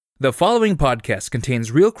The following podcast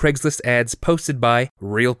contains real Craigslist ads posted by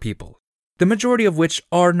real people, the majority of which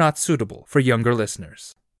are not suitable for younger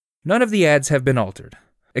listeners. None of the ads have been altered,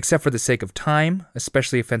 except for the sake of time,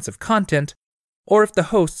 especially offensive content, or if the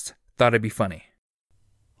hosts thought it'd be funny.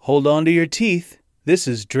 Hold on to your teeth. This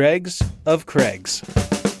is Dregs of Craigs.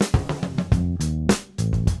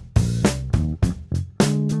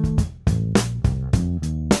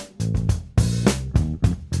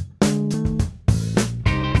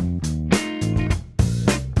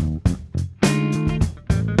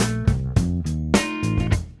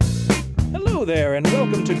 Hello there, and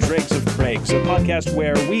welcome to Dregs of Craigs, a podcast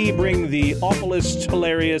where we bring the awfulest,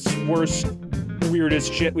 hilarious, worst,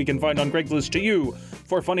 weirdest shit we can find on Craigslist to you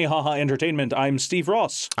for funny haha entertainment. I'm Steve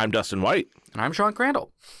Ross. I'm Dustin White. And I'm Sean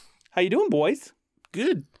Crandall. How you doing, boys?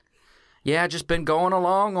 Good. Yeah, just been going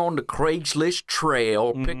along on the Craigslist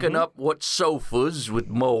trail, picking up what sofas with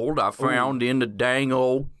mold I found in the dang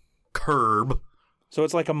old curb. So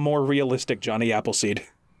it's like a more realistic Johnny Appleseed.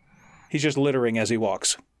 He's just littering as he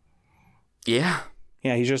walks. Yeah,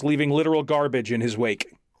 Yeah, he's just leaving literal garbage in his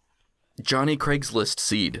wake. Johnny Craigslist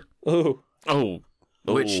seed, Ooh. Oh.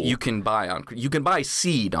 which you can buy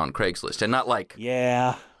seed on Craigslist, and not like,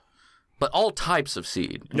 Yeah. but all types of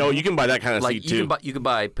seed. No, you can buy that kind of Like seed too. you can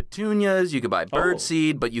buy petunias, you could buy bird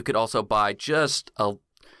seed, but you could also buy just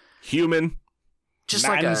Human,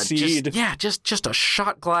 like a seed. just a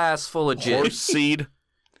shot glass full of horse jizz. seed.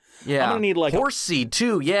 Yeah, I'm gonna need like horse seed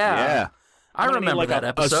too. Yeah, I gonna need remember like that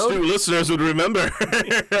Astute episode. listeners would remember.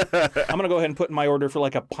 I'm gonna go ahead and put in my order for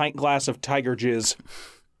like a pint glass of tiger jizz.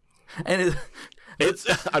 And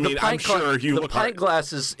I'm sure you the look pint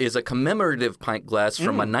glass is a commemorative pint glass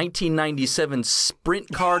from a 1997 Sprint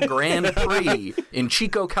Car Grand Prix in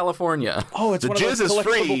Chico, California. Oh, it's The one of jizz those is collectible...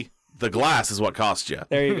 free. The glass is what cost you.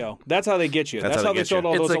 There you go. That's how they get you. That's how they get sold you.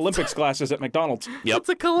 all It's those like- Olympics glasses at McDonald's. Yep. It's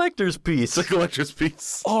a collector's piece. It's a collector's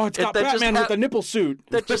piece. Oh, it's got that just Batman with the nipple suit.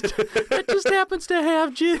 That just happens to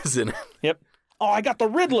have jizz in it. Yep. Oh, I got the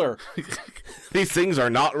Riddler These things are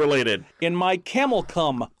not related. in my camel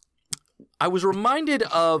cum. I was reminded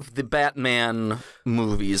of the Batman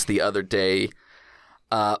movies the other day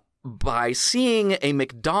by seeing a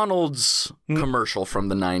McDonald's commercial from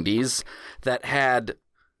the 90s that had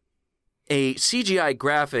a CGI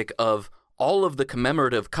graphic of all of the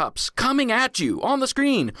commemorative cups coming at you on the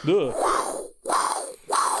screen. Ugh.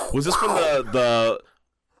 Was this from the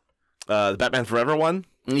Batman Forever one?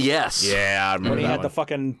 Yes. Yeah, I remember When he that had one. the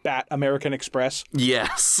fucking Bat American Express.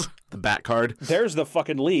 Yes. The Bat card. There's the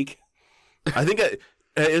fucking leak. I think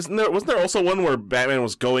wasn't there also one where Batman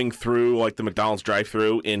was going through like the McDonald's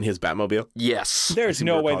drive-thru in his Batmobile? Yes. There's seem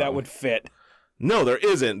no to way recall that that would fit. No, there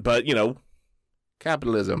isn't. But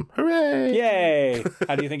capitalism. Hooray! Yay!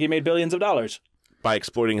 How do you think he made billions of dollars? By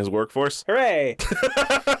exploiting his workforce. Hooray!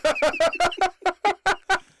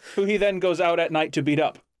 Who he then goes out at night to beat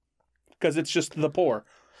up. Because it's just the poor.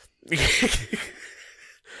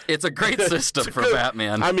 It's a great system for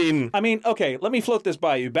Batman. I mean, okay, let me float this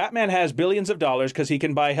by you. Batman has billions of dollars because he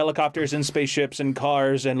can buy helicopters and spaceships and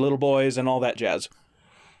cars and little boys and all that jazz.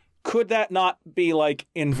 Could that not be, like,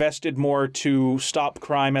 invested more to stop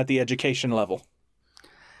crime at the education level?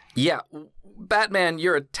 Yeah. Batman,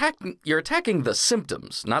 you're attacking the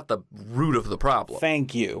symptoms, not the root of the problem.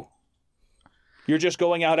 Thank you. You're just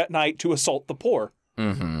going out at night to assault the poor.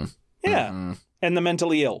 Mm-hmm. Yeah. And the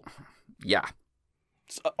mentally ill. Yeah.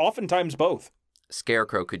 Oftentimes both.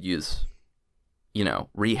 Scarecrow could use,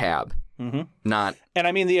 rehab. Mm-hmm. Not. And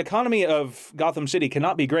I mean, the economy of Gotham City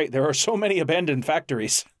cannot be great. There are so many abandoned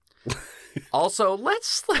factories. Also,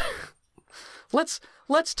 let's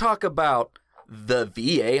talk about the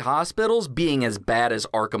VA hospitals being as bad as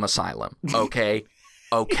Arkham Asylum. Okay?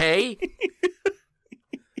 Okay?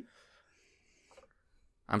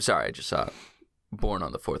 I'm sorry, I just saw Born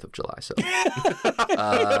on the 4th of July, so.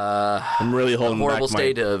 I'm really holding Horrible back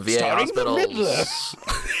state of VA Starring the hospitals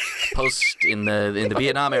post in the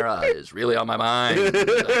Vietnam era is really on my mind.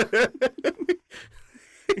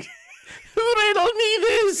 Riddle me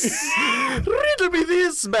this! Riddle me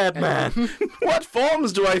this, Batman. What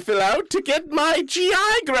forms do I fill out to get my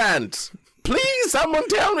GI grant? Please, someone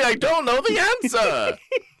tell me. I don't know the answer.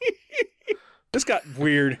 This got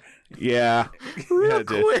weird. Yeah. Real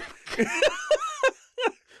quick.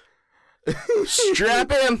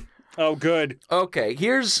 Strap in. Oh, good. Okay,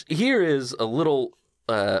 here is a little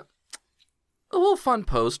fun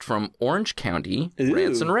post from Orange County Ooh.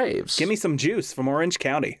 Rants and Raves. Give me some juice from Orange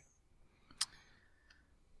County.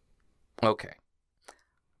 Okay.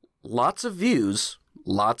 Lots of views,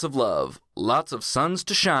 lots of love, lots of suns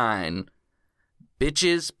to shine.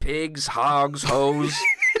 Bitches, pigs, hogs, hoes.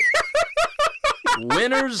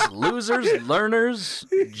 Winners, losers, learners,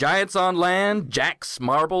 giants on land, jacks,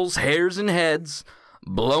 marbles, hares, and heads.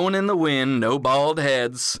 Blowing in the wind, no bald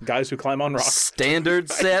heads. Guys who climb on rocks. Standard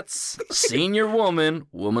sets, senior woman,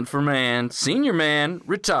 woman for man, senior man,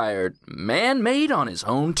 retired, man made on his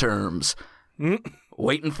own terms.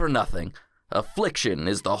 Waiting for nothing. Affliction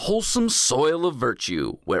is the wholesome soil of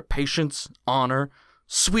virtue, where patience, honor,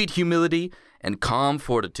 sweet humility, and calm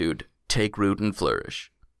fortitude take root and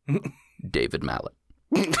flourish. David Mallet.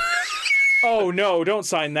 Oh, no, don't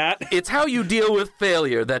sign that. It's how you deal with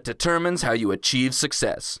failure that determines how you achieve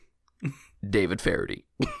success. David Faraday.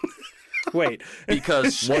 Wait.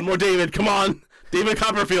 Because One more David, come on. David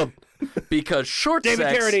Copperfield. because short David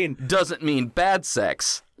sex Carradine. doesn't mean bad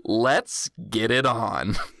sex. Let's get it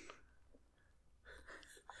on.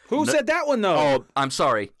 Who said that one, though? Oh, I'm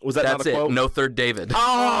sorry. Was that That's not a it. quote? No third David.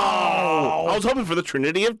 Oh! I was hoping for the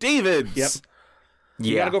Trinity of Davids. Yep.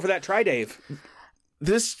 You yeah. gotta go for that Tri-Dave.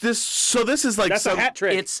 This is like That's some... a hat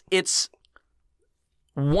trick. It's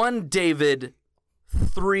one David,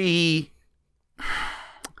 three.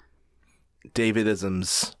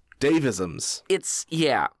 Davidisms. Davisms. It's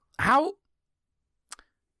yeah. How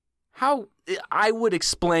I would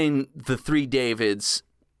explain the three Davids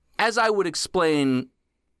as I would explain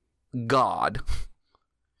God.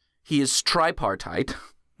 He is tripartite.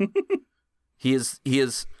 He is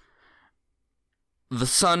the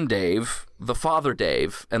Son Dave, the Father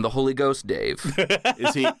Dave, and the Holy Ghost Dave.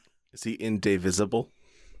 Is he indivisible?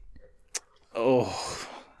 Oh.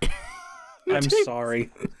 I'm sorry.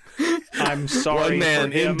 I'm sorry. One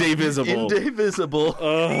man, for him. indivisible. Indivisible.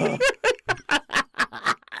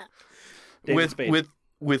 David Spade.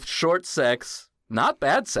 with short sex, not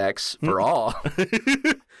bad sex for all.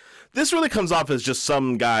 This really comes off as just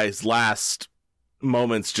some guy's last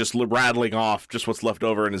moments, just rattling off just what's left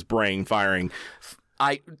over in his brain, firing.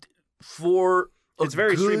 It's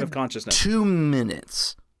very stream of good consciousness. 2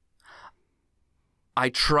 minutes, I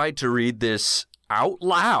tried to read this out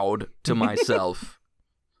loud to myself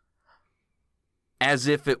as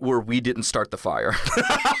if it were We Didn't Start the Fire.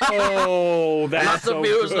 Oh, that's Lots so of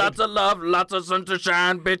views, good. lots of love, lots of sun to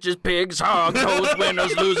shine, bitches, pigs, hogs, hoes,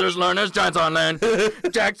 winners, losers, learners, giants on land,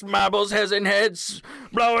 jacks, marbles, heads and heads,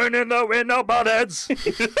 blowing in the wind, no bald heads.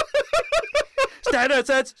 Standard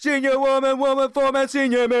sets, senior woman, woman foreman,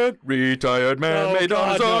 senior man, retired man, Oh, made on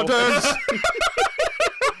his God, own no. terms.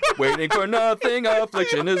 Waiting for nothing,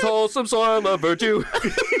 affliction is wholesome soil of virtue.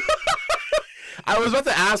 I was about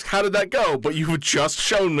to ask, how did that go? But you've just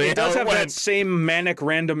shown me It does how have it that went. same manic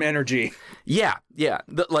random energy. Yeah.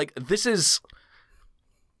 This is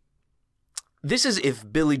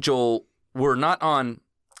if Billy Joel were not on,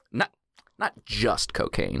 not just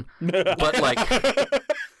cocaine, but like,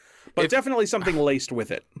 But definitely something laced with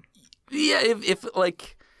it. yeah, if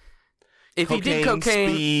he did Cocaine, cocaine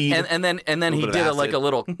speed, and then he bit of did a acid.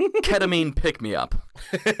 little ketamine pick me up,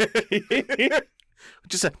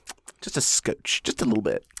 Just a scotch, just a little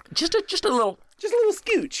bit. just a little Just a little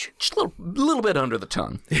scooch. little bit under the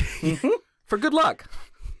tongue, for good luck.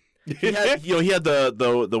 He had, he had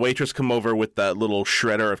the waitress come over with that little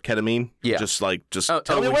shredder of ketamine. Yeah.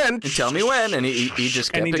 Tell me when. Tell me when, and he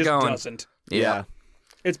just kept And he it just going. doesn't. Yeah.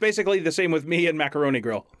 It's basically the same with me and Macaroni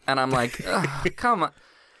Grill. And I'm like, "Ugh, come on.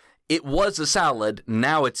 It was a salad.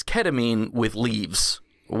 Now it's ketamine with leaves.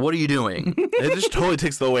 What are you doing? It just totally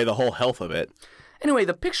takes away the whole health of it. Anyway,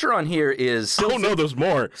 the picture on here is Oh no, there's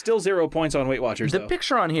more. Still 0 points on Weight Watchers, the though.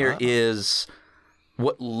 picture on here is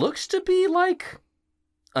what looks to be like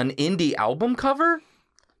an indie album cover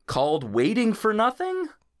called Waiting for Nothing.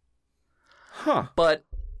 Huh. But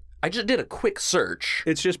I just did a quick search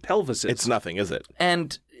It's just pelvises. It's nothing, is it?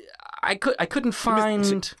 and I couldn't find.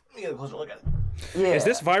 Let me get a closer look at it. Is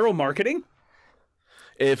this viral marketing?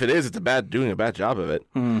 If it is, it's doing a bad job of it.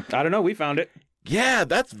 I don't know. We found it. Yeah,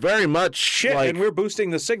 that's very much Shit, like and we're boosting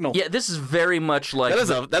the signal. Yeah, this is very much like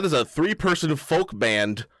that is a 3-person folk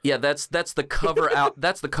band. yeah. That's the cover out.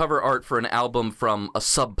 That's the cover art for an album from a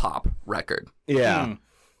Sub Pop record. Yeah.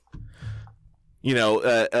 You know,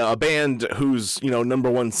 a band whose, number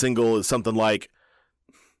one single is something like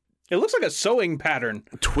It looks like a sewing pattern.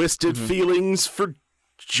 Twisted Feelings for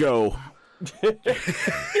Joe.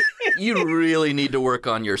 You really need to work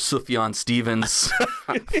on your Sufjan Stevens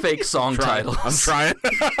fake song titles. I'm trying.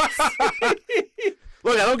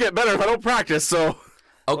 Look, I don't get better if I don't practice, so.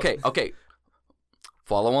 Okay.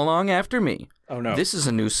 Follow along after me. Oh, no. This is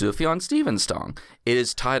a new Sufjan Stevens song. It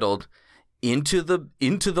is titled Into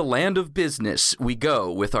the Land of Business We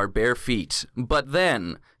Go with Our Bare Feet. But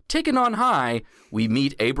then, taken on high, we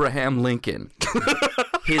meet Abraham Lincoln.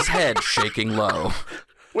 His head shaking low.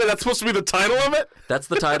 Wait, that's supposed to be the title of it? That's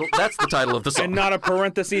the title. That's the title of the song. And not a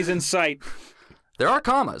parentheses in sight. There are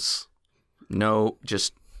commas. No,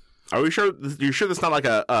 just Are we sure? You're sure that's not like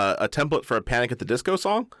a template for a Panic at the Disco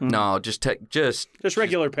song? no, just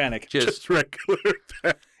Regular Panic. Just regular.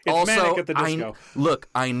 It's also, Manic at the Disco. look,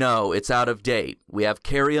 I know it's out of date. We have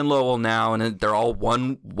Carrie and Lowell now, and they're all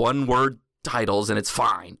one word titles, and it's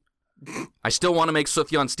fine. I still want to make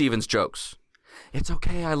Sufjan Stevens jokes. It's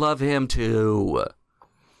okay. I love him too.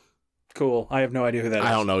 Cool. I have no idea who that is.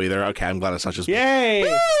 I don't know either. Okay, I'm glad it's not just Yay!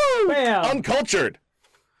 Woo! Bam! Uncultured.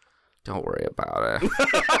 Don't worry about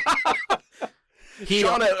it.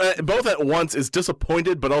 Sean, both at once, is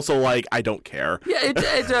disappointed, but also like, I don't care. Yeah, it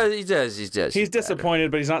does. He does. He's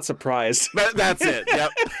disappointed, but he's not surprised. That's it.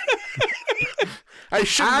 Yep.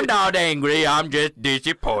 I'm not angry. I'm just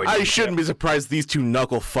disappointed. I shouldn't be surprised these two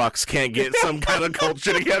knuckle fucks can't get some kind of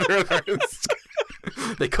culture together.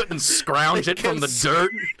 They couldn't scrounge it from the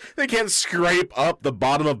dirt. They can't scrape up the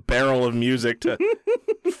bottom of barrel of music to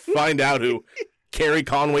find out who Carrie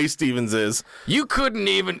Conway Stevens is. You couldn't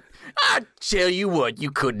even. I tell you what,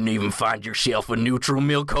 you couldn't even find yourself a neutral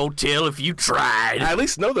milk hotel if you tried. I at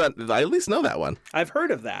least know that one. I've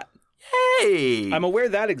heard of that. Hey, I'm aware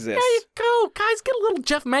that exists. there you go, guys. Get a little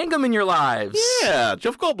Jeff Mangum in your lives. Yeah,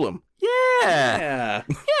 Jeff Goldblum. Yeah.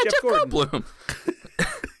 Jeff Gordon. Goldblum.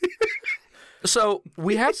 So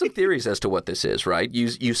we have some theories as to what this is, right?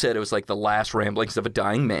 You said it was like the last ramblings of a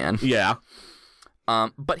dying man. Yeah.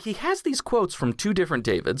 But he has these quotes from two different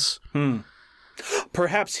Davids.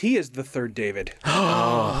 Perhaps he is the third David.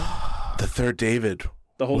 The third David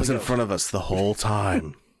The Holy was in Ghost. front of us the whole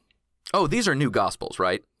time. Oh, these are new gospels,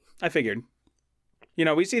 right? I figured. You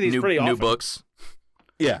know, we see these pretty often. New books.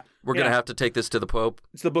 Yeah. We're going Yeah. to have to take this to the Pope,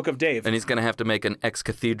 It's the Book of Dave. and he's going to have to make an ex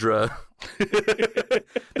cathedra. They're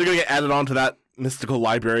going to get added on to that mystical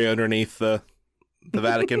library underneath the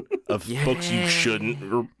Vatican of books you shouldn't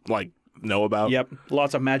know about. Yep.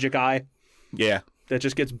 Lots of magic eye Yeah. that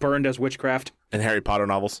just gets burned as witchcraft. And Harry Potter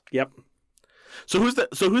novels. Yep. So who's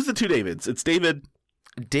the two Davids? It's David.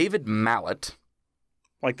 David Mallet.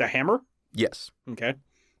 Like the hammer? Yes. Okay.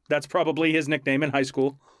 That's probably his nickname in high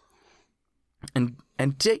school. And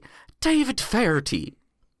David Faherty.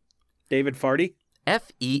 David Farty?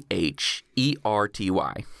 Feherty.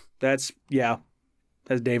 That's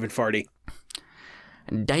David Farty.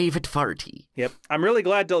 David Farty. Yep. I'm really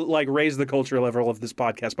glad to raise the culture level of this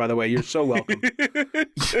podcast, by the way. You're so welcome.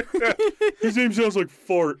 His name sounds like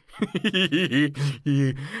fart.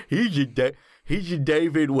 He's a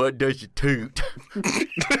David what does a toot.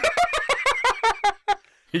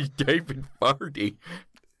 He's David Farty.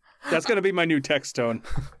 That's going to be my new text tone.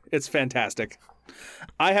 It's fantastic.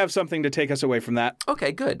 I have something to take us away from that.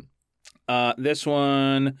 Okay, good. This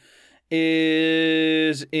one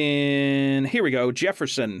is in, here we go,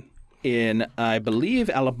 Jefferson in, I believe,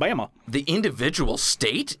 Alabama. The individual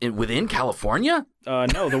state within California?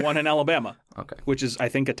 No, the one in Alabama, Okay. which is, I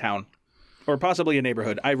think, a town. Or possibly a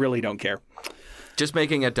neighborhood. I really don't care. Just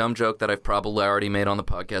making a dumb joke that I've probably already made on the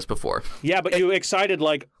podcast before. Yeah, but you excited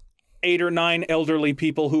 8 or 9 elderly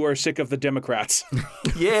people who are sick of the Democrats.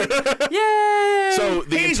 Yeah. Yeah. So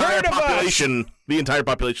the He's entire heard of us!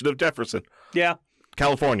 population of Jefferson, Yeah.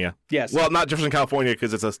 California. Yes. Well, not Jefferson, California,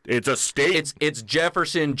 because it's a state. It's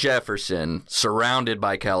Jefferson, surrounded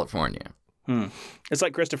by California. It's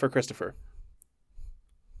like Christopher.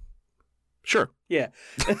 Sure. Yeah.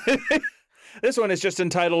 This one is just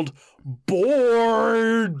entitled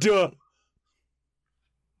Bored.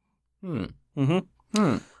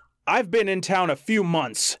 I've been in town a few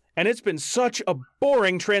months, and it's been such a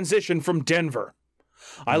boring transition from Denver.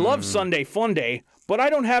 I love Sunday Fun Day, but I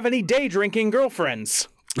don't have any day drinking girlfriends.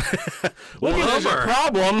 Well, there's a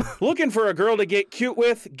problem. Looking for a girl to get cute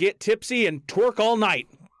with, get tipsy, and twerk all night.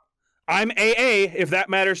 I'm AA. If that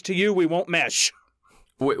matters to you, we won't mesh.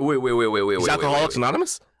 Wait. Is Alcoholics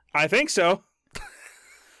Anonymous? I think so.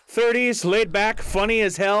 30s, laid back, funny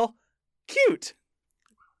as hell, cute.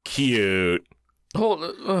 Cute.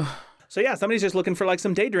 Hold. So yeah, somebody's just looking for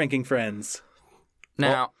some day drinking friends.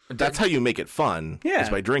 Now, That's how you make it fun. Yeah. Is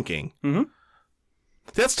by drinking. Mm-hmm.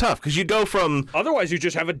 That's tough because you go from. Otherwise, you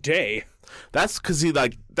just have a day. That's because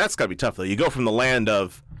that's got to be tough though. You go from the land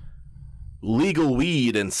of legal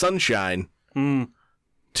weed and sunshine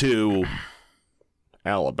to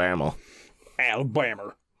Alabama.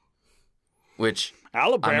 Alabama. which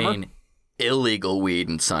Alabama. I mean, illegal weed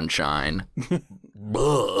and sunshine. And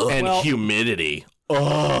Well- humidity. Ugh.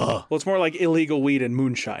 Well, it's more like illegal weed and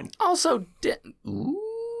moonshine. Also, ooh.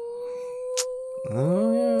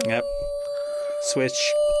 Yep. Switch.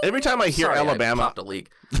 Every time I hear Sorry, I Alabama, popped a leak.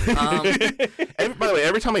 by the way,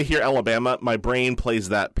 every time I hear Alabama, my brain plays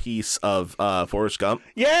that piece of Forrest Gump.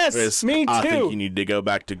 Yes, me I think too. you need to go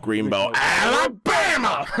back to Greenbow,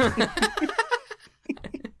 Alabama.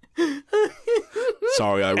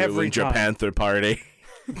 Sorry, I Every ruined your time. Panther party.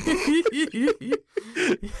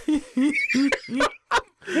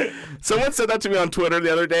 Someone said that to me on Twitter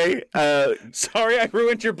the other day. Sorry, I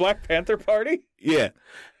ruined your Black Panther party. Yeah.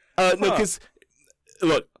 No, because,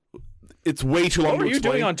 look, it's way too long What to were you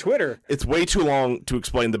explain. doing on Twitter? It's way too long to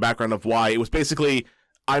explain the background of why. It was basically,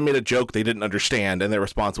 I made a joke they didn't understand, and their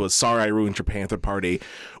response was, sorry, I ruined your Panther party,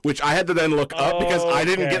 which I had to then look up because I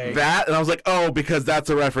didn't Okay. get that, and I was like, oh, because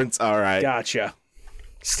that's a reference. All right. Gotcha.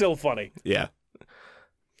 Still funny. Yeah.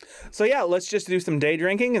 So yeah, let's just do some day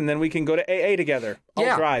drinking, and then we can go to AA together.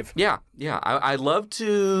 I'll drive. Yeah. I love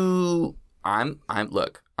to. I'm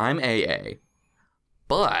AA,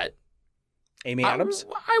 but Amy Adams.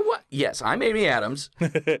 Yes, I'm Amy Adams,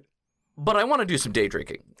 but I want to do some day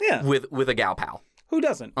drinking. Yeah. With a gal pal. Who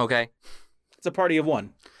doesn't? Okay. It's a party of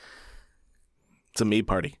one. It's a me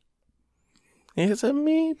party. It's a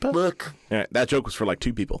me party. Look, All right, that joke was for like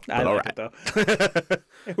 2 people. I But all like right. it,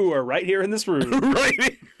 though. Who are right here in this room.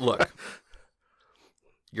 Right. look.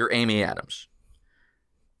 You're Amy Adams.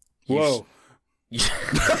 Whoa.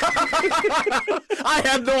 I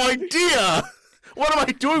have no idea. What am I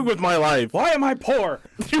doing with my life? Why am I poor?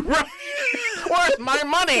 You're right. Where's my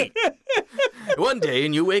money? One day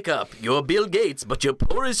and you wake up, you're Bill Gates, but you're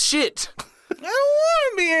poor as shit. I don't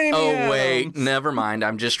want to be Amy Oh, Adams. wait, never mind.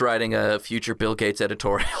 I'm just writing a future Bill Gates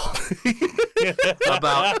editorial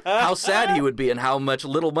about how sad he would be and how much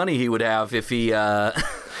little money he would have if he if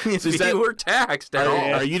is he that- were taxed at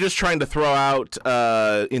all. Are you just trying to throw out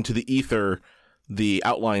into the ether the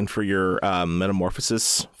outline for your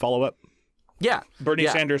Metamorphosis follow-up? Yeah, Bernie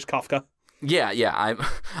yeah. Sanders Kafka. Yeah.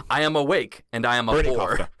 I am awake and I am a Bernie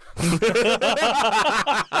poor.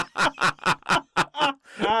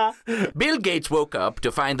 Bill Gates woke up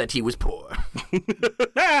to find that he was poor.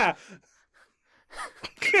 Ah!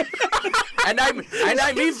 And I'm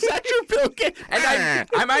even Bill Gates.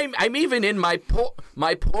 and I'm even in my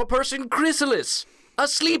poor person chrysalis, a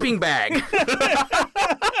sleeping bag.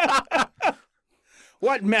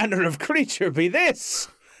 What manner of creature be this?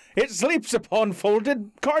 It sleeps upon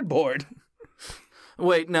folded cardboard.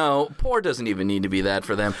 Wait, no, poor doesn't even need to be that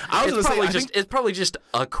for them. I was It's gonna say, probably I just it's probably just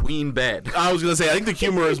a queen bed. I was going to say, I think the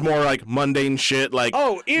humor is more like mundane shit, like,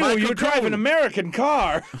 Oh, ew, my you cocoon, drive an American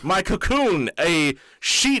car. my cocoon, a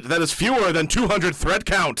sheet that is fewer than 200 thread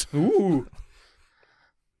count. Ooh.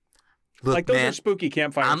 Look, Like those man, are spooky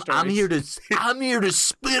campfire stories. I'm here to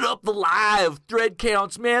split up the lie of thread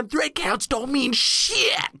counts, man. Thread counts don't mean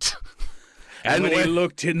shit. And when he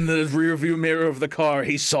looked in the rearview mirror of the car,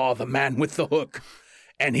 he saw the man with the hook.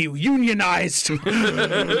 And he unionized.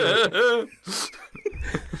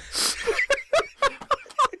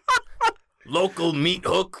 Local meat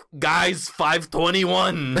hook, guys,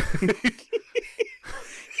 521.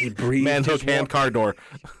 He breathed Man, his hook, hand, car door.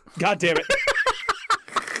 God damn it.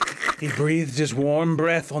 He breathed his warm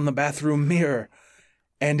breath on the bathroom mirror,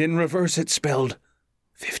 and in reverse it spelled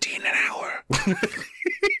 15 an hour.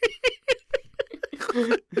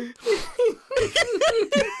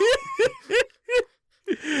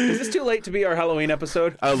 Is this too late to be our Halloween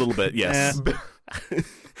episode? A little bit, yes.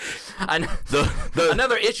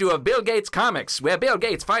 Another issue of Bill Gates Comics, where Bill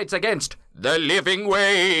Gates fights against the living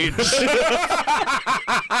wage.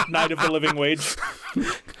 Night of the Living Wage.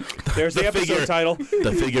 There's the episode figure. title.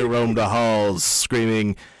 The figure roamed the halls,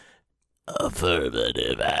 screaming,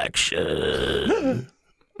 "Affirmative action!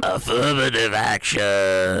 Affirmative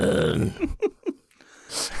action!"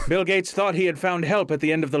 Bill Gates thought he had found help at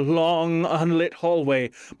the end of the long, unlit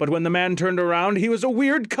hallway, but when the man turned around, he was a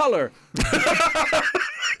weird color.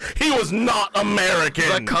 He was not American.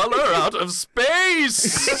 The color out of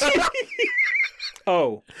space.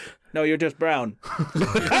 Oh, no, you're just brown.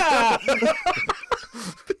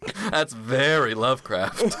 That's very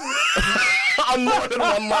Lovecraft. On more than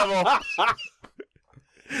one level.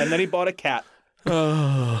 And then he bought a cat.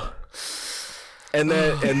 And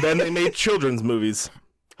then they made children's movies.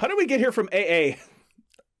 How did we get here from AA?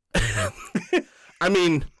 I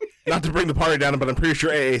mean, not to bring the party down, but I'm pretty sure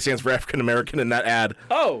AA stands for African American in that ad.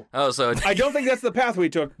 Oh, Oh, so I don't think that's the path we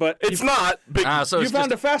took, but It's not. But so you it's found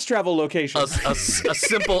just a fast travel location. a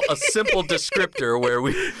simple descriptor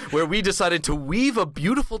where we decided to weave a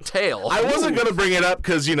beautiful tale. I wasn't going to bring it up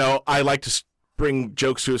because, I like to bring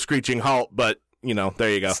jokes to a screeching halt, but, there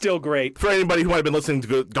you go. Still great. For anybody who might have been listening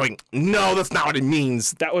to going, no, that's not what it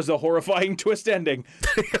means. That was a horrifying twist ending.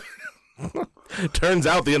 Turns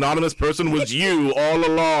out the anonymous person was you all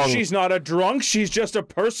along. She's not a drunk. She's just a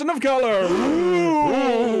person of color.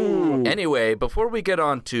 Ooh. Anyway, before we get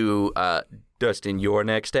on to Dustin, your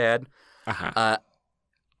next ad,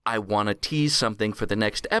 I want to tease something for the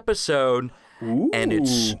next episode. Ooh. And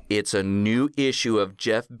it's a new issue of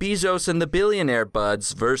Jeff Bezos and the Billionaire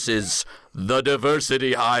Buds versus the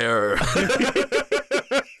Diversity Hire.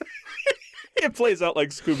 It plays out like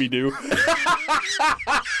Scooby-Doo.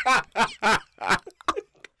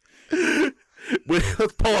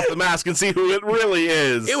 Let's pull off the mask and see who it really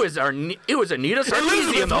is. It was Anita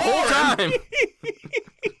Sarkeesian the whole time.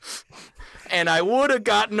 And I would have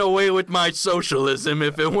gotten away with my socialism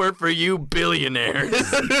if it weren't for you billionaires.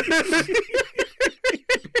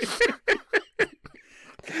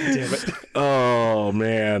 Damn it. Oh,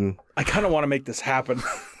 man. I kind of want to make this happen.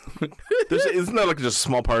 Isn't that like just a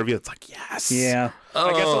small part of you? It's like, yes. Yeah.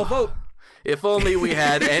 I guess I'll vote. If only we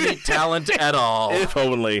had any talent at all. If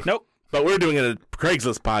only. Nope. But we're doing a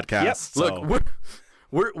Craigslist podcast. Yep. So. Look,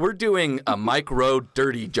 we're doing a micro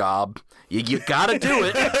dirty job. You gotta do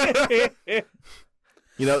it.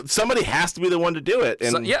 You know, somebody has to be the one to do it.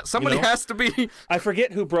 And Somebody has to be. I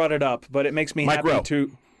forget who brought it up, but it makes me Mike happy Rowe.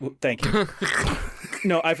 to... Well, thank you.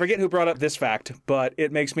 No, I forget who brought up this fact, but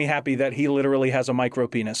it makes me happy that he literally has a micro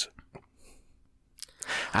penis.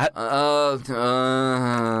 How do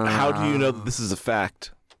you know that this is a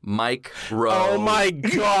fact? Mike Rowe. Oh my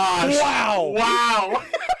gosh! Wow! Wow!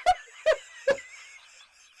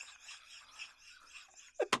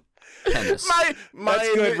 Penis.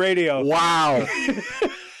 That's good radio. Wow!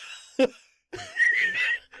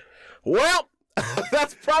 Well,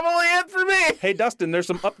 that's probably it for me. Hey, Dustin, there's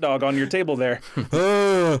some updog on your table there.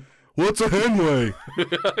 What's a henway?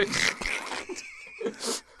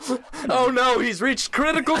 Oh no, he's reached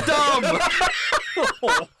critical dumb.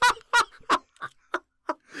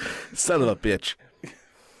 Son of a bitch!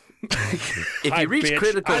 If you reach bitch.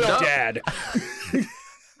 critical I'm dumb, Dad. I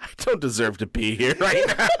don't deserve to be here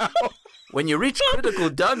right now. when you reach critical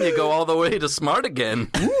dumb, you go all the way to smart again.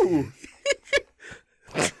 Ooh.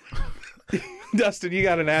 Dustin, you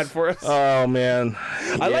got an ad for us? Oh man!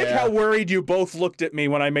 I like how worried you both looked at me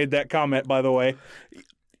when I made that comment, by the way.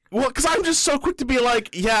 Well, because I'm just so quick to be like,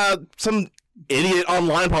 yeah, some idiot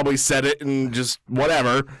online probably said it and just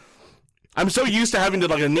whatever. I'm so used to having to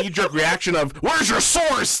like a knee-jerk reaction of "Where's your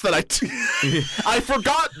source?" that I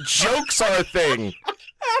forgot jokes are a thing.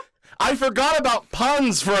 I forgot about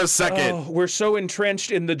puns for a second. Oh, we're so entrenched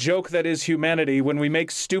in the joke that is humanity. When we make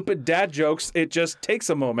stupid dad jokes, it just takes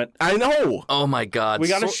a moment. I know. Oh my god. We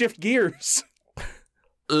got to shift gears.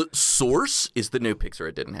 Source is the new Pixar.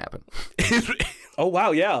 It didn't happen. Oh,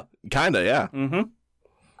 wow, yeah. Kinda, yeah.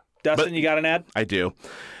 Dustin, But- you got an ad? I do.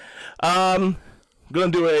 I'm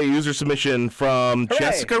gonna do a user submission from Hooray.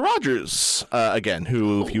 Jessica Rogers again,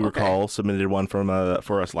 who, if you recall, submitted one from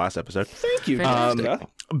for us last episode. Thank you, Fantastic. Jessica.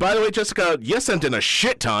 By the way, Jessica, you sent in a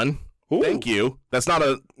shit ton. Ooh. Thank you. That's not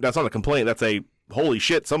a complaint. That's a holy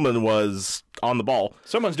shit. Someone was on the ball.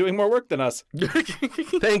 Someone's doing more work than us.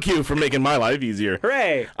 Thank you for making my life easier.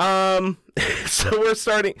 Hooray. So we're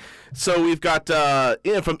starting. So we've got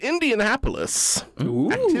from Indianapolis,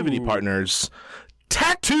 Activity Partners,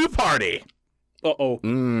 Tattoo Party. Uh-oh.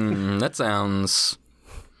 That sounds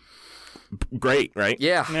Great, right?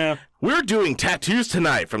 yeah. Yeah. We're doing tattoos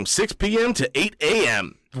tonight from 6 p.m. to 8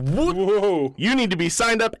 a.m. Whoa. You need to be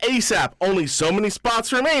signed up ASAP. Only so many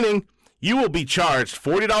spots remaining. You will be charged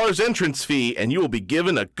 $40 entrance fee, and you will be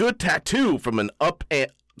given a good tattoo from an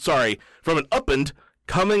up-and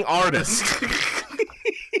coming artist.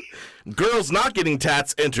 Girls not getting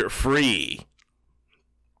tats enter free.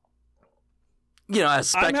 You know,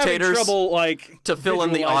 as I'm having spectators trouble, like, to fill in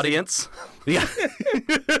the visualizing. audience. Yeah,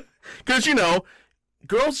 because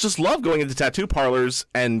girls just love going into tattoo parlors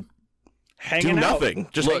and Hanging do out. nothing,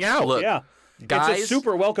 just Look, hang out. look. Yeah. Guys, It's a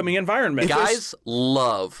super welcoming environment. guys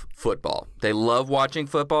love football. They love watching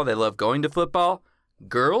football. They love going to football.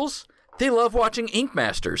 Girls, they love watching Ink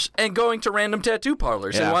Masters and going to random tattoo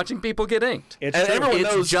parlors and Yeah. watching people get inked. It's And true. everyone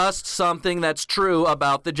It's knows- just something that's true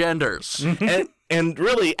about the genders. and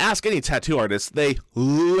really, ask any tattoo artist. They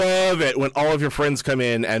love it when all of your friends come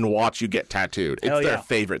in and watch you get tattooed. It's Hell their yeah.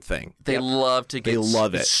 favorite thing. They love to get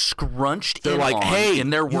love it. scrunched They're in like, on hey,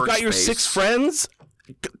 in their you got your workspace. 6 friends?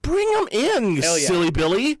 Bring them in, you Hell yeah. silly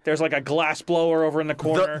Billy. There's like a glass blower over in the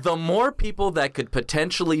corner. The more people that could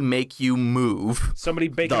potentially make you move, Somebody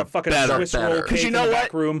baking the a fucking better. Swiss Better. roll 'Cause cake you in know the what?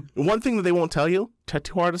 back room. One thing that they won't tell you,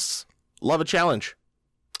 tattoo artists love a challenge.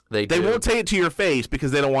 they They do. won't say it to your face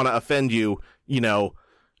because they don't want to offend you, you're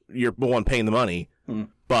the one paying the money.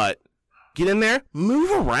 But get in there,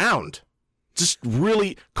 move around. just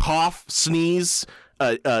really cough, sneeze,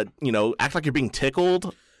 act like you're being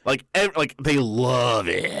tickled. Like they love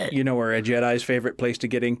it. You know where a Jedi's favorite place to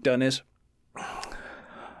get ink done is?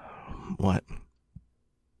 What?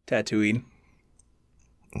 Tatooine.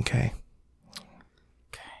 Okay.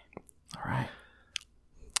 All right.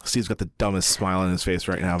 Steve's got the dumbest smile on his face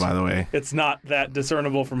right now, by the way. It's not that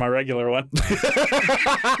discernible from my regular one.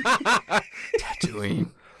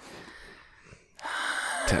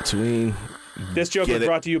 Tatooine. This joke Get was it.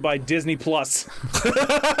 brought to you by Disney Plus.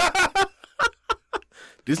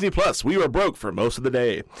 Disney Plus. We were broke for most of the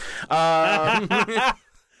day.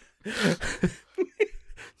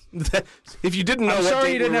 If you didn't know, I'm what sorry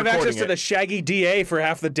date you didn't we have were access recording to it. the Shaggy DA for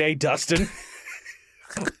half the day, Dustin.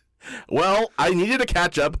 Well, I needed to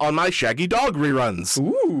catch up on my Shaggy Dog reruns.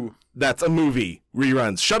 Ooh. That's a movie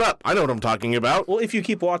reruns. Shut up. I know what I'm talking about. Well, if you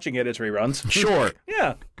keep watching it, it's reruns. Sure.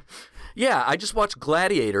 Yeah. Yeah, I just watched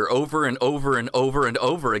Gladiator over and over and over and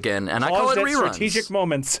over again, and I call Paused it at reruns. strategic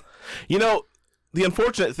moments. You know, the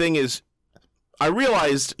unfortunate thing is, I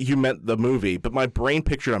realized you meant the movie, but my brain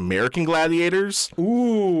pictured American Gladiators,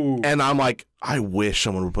 Ooh. and I'm like, I wish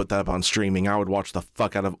someone would put that up on streaming. I would watch the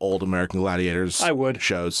fuck out of old American Gladiators. I would.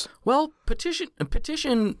 Shows. Well, petition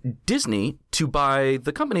Disney to buy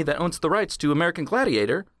the company that owns the rights to American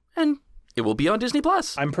Gladiator, and it will be on Disney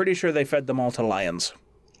Plus. I'm pretty sure they fed them all to lions.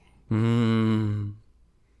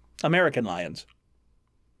 American lions.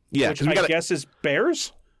 Yeah, Which 'cause we I gotta- guess is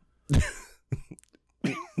bears?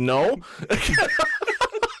 No,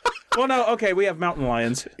 Well, no, okay, we have mountain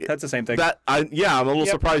lions. That's the same thing. I'm a little Yep.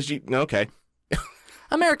 surprised you. Okay,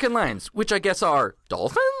 American Lions, which I guess are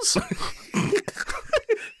dolphins?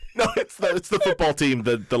 no, it's the football team,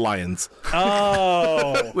 the Lions.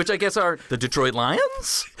 Oh. Which I guess are the Detroit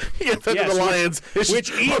Lions? Yeah, they're Yes, the Lions.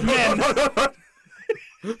 Which eat men.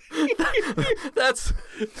 That's...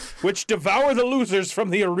 Which devour the losers from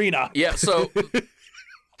the arena. Yeah, so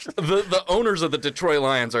the owners of the Detroit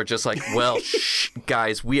Lions are just like, well,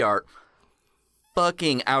 guys, we are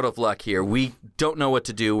fucking out of luck here. We don't know what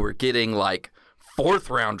to do. We're getting like 4th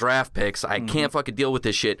round draft picks. I can't fucking deal with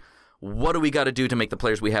this shit. What do we got to do to make the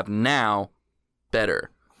players we have now better?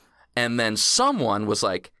 And then someone was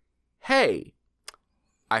like, hey,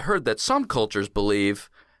 I heard that some cultures believe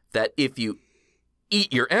that if you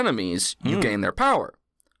eat your enemies, you gain their power.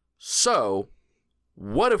 So,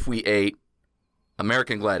 what if we ate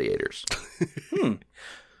American Gladiators?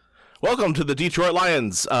 Welcome to the Detroit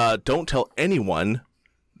Lions. Don't tell anyone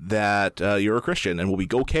that you're a Christian, and we'll be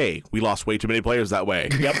okay. We lost way too many players that way.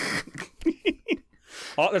 Yep.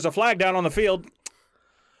 Oh, there's a flag down on the field.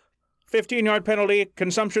 15-yard penalty,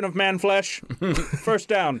 consumption of man flesh. First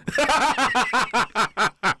down.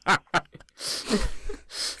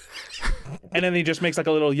 And then he just makes like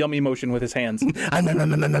a little yummy motion with his hands.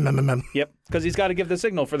 Yep, because he's got to give the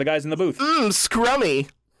signal for the guys in the booth. Scrummy.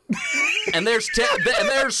 And there's Ted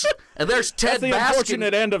That's the Baskin.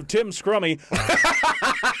 unfortunate end of Tim Scrummy.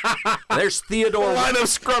 There's Theodore. Line of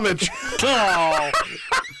scrimmage. Oh,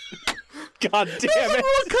 God damn it!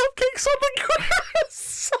 Little cupcakes on the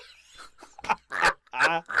grass.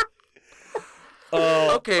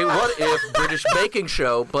 Okay, what if British baking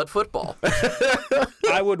show but football?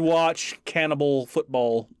 I would watch cannibal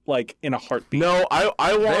football like in a heartbeat. No, I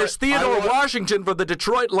want. There's Theodore I want- Washington for the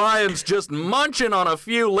Detroit Lions just munching on a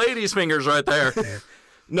few ladies' fingers right there.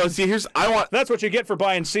 No, see, That's what you get for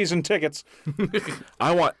buying season tickets.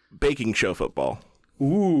 I want baking show football.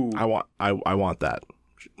 Ooh. I want that.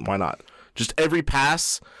 Why not? Just every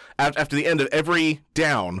pass after the end of every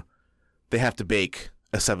down, they have to bake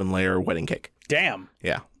a 7-layer wedding cake. Damn.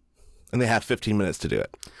 Yeah, and they have 15 minutes to do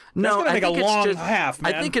it. No, gonna I take a think it's long just, half,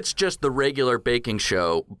 man. I think it's just the regular baking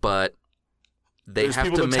show, but they There's have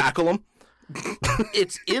people to to make tackle them.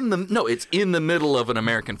 it's in the middle of an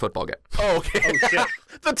American football game. Oh, okay. Oh, shit.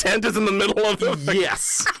 The tent is in the middle of the.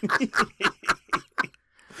 Yes.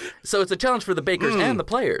 So it's a challenge for the bakers and the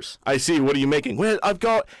players. I see. What are you making? Well, I've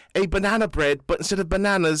got a banana bread, but instead of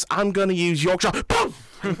bananas, I'm going to use Yorkshire. Boom!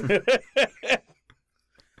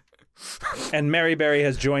 And Mary Berry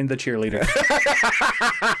has joined the cheerleader.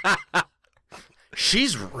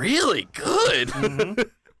 She's really good.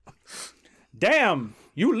 Damn.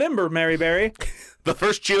 You limber, Mary Berry. The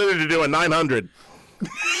first cheerleader to do a 900.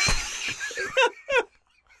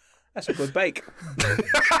 That's a good bake.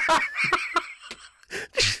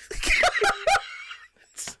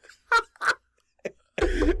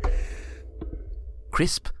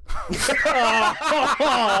 Crisp.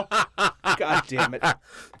 God damn it.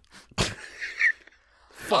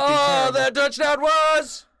 Oh, that touchdown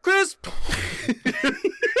was crisp.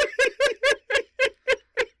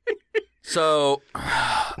 So,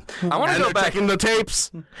 I want to And go they're back. checking the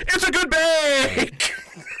tapes. It's a good bake!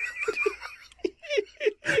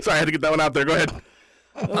 Sorry, I had to get that one out there. Go ahead.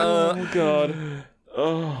 Oh,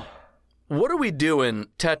 God. What are we doing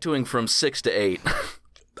tattooing from 6 to 8?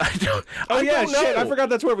 I don't Shit. I know. forgot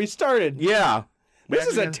that's where we started. Yeah. This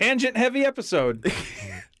is a tangent-heavy episode.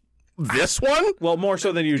 This one? Well, more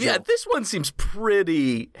so than usual. Yeah, this one seems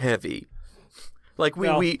pretty heavy. Like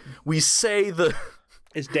we say the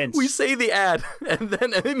It's dense. we say the ad and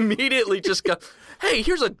then immediately just go, "Hey,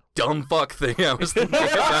 here's a dumb fuck thing I was thinking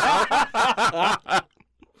about."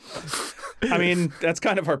 I mean, that's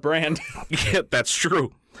kind of our brand. Yeah, that's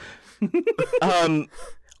true.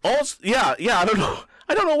 Also, yeah, I don't know.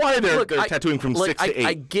 I don't know why they're tattooing from 6 to 8.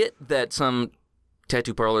 I get that some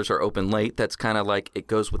tattoo parlors are open late. That's kind of like it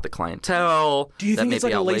goes with the clientele. Do you that think may it's be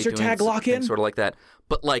like a out late laser doing tag lock-in? things Sort of like that.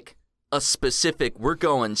 But like a specific, we're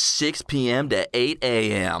going 6 p.m. to 8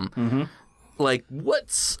 a.m. Mm-hmm. Like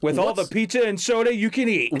With all the pizza and soda you can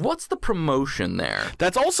eat. what's the promotion there?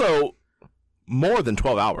 That's also more than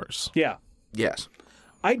 12 hours. Yeah. Yes,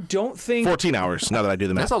 I don't think 14 hours, now that I do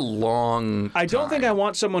the math. that's a long. I don't think time. I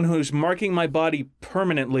want someone who's marking my body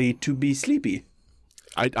permanently to be sleepy.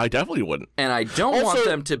 I definitely wouldn't. And I don't want Also-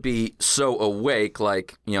 them to be so awake,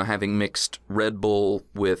 like, having mixed Red Bull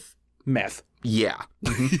with, Meth. yeah.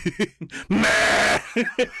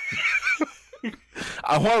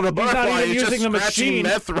 I wanted a butterfly. even He's just using the scratching machine.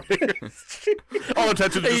 meth right. All the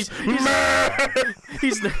tattoo just.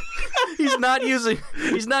 He's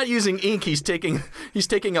not using ink. He's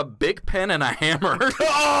taking a Bic pen and a hammer.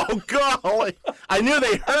 Oh golly! I knew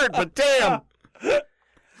they hurt, but damn.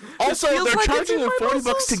 Also, feels they're like it's charging in you my $40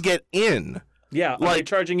 muscles. to get in. Yeah. Are they Like-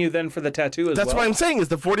 charging you then for the tattoo as That's well? what I'm saying. Is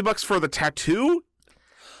the $40 for the tattoo?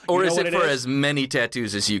 Or You know is what it it for is? as many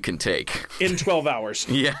tattoos as you can take? In 12 hours.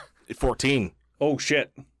 Yeah. 14. Oh,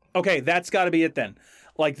 shit. Okay, that's got to be it then.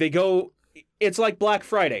 Like, they go... It's like Black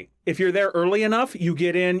Friday. If you're there early enough, you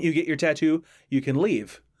get in, you get your tattoo, you can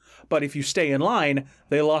leave. But if you stay in line,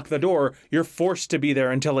 they lock the door. You're forced to be there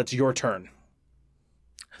until it's your turn.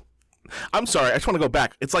 I'm sorry. I just want to go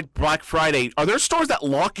back. It's like Black Friday. Are there stores that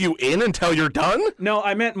lock you in until you're done? No,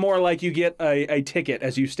 I meant more like you get a ticket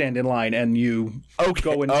as you stand in line and you Okay.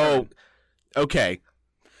 go in Oh, turn. okay.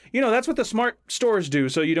 That's what the smart stores do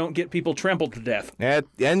so you don't get people trampled to death.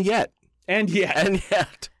 And yet. And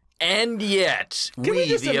yet... And yet, we we,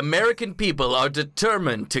 just the American people, are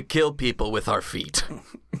determined to kill people with our feet.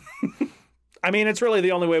 I mean, it's really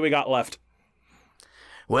the only way we got left.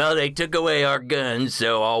 Well, they took away our guns,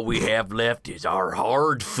 so all we have left is our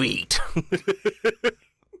hard feet.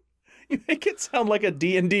 You make it sound like a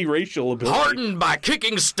D&D racial ability. Hardened by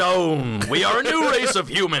kicking stone, we are a new race of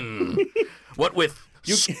human. What with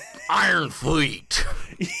iron feet.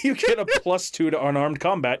 You get a +2 to unarmed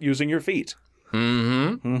combat using your feet.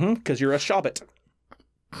 Mm-hmm. Because you're a shobbit.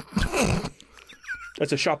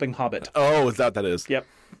 That's a shopping hobbit. Oh, is that what that is? Yep.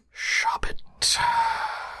 Shop it.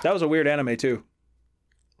 That was a weird anime, too.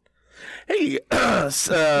 Hey, what's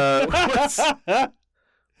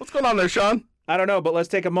going on there, Sean? I don't know, but let's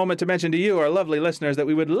take a moment to mention to you, our lovely listeners, that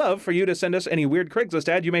we would love for you to send us any weird Craigslist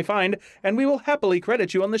ad you may find, and we will happily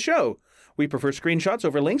credit you on the show. We prefer screenshots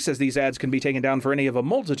over links, as these ads can be taken down for any of a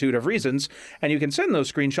multitude of reasons, and you can send those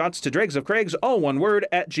screenshots to dregsofcraigs, all one word,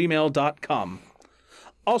 @gmail.com.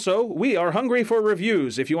 Also, we are hungry for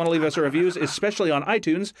reviews. If you want to leave us a reviews, especially on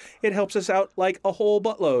iTunes, it helps us out like a whole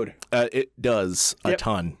buttload. It does a Yep.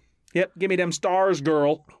 ton. Yep, give me them stars,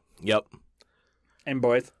 girl. Yep. And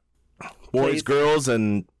boys. Boys, Please. girls,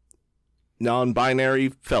 and non-binary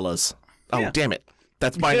fellas. Oh, Yeah. damn it.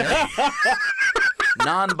 That's binary.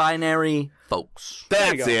 Non-binary folks.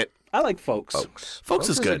 That's go. it. I like folks. Folks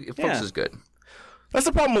is good. Folks Yeah. is good. That's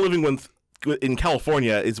the problem with living in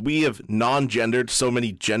California is we have non-gendered so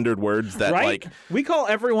many gendered words that Right? like We call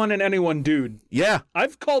everyone and anyone dude. yeah,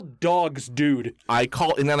 I've called dogs dude. I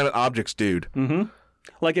call inanimate objects dude.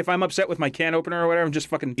 Like if I'm upset with my can opener or whatever, I'm just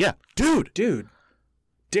fucking Yeah, dude. dude.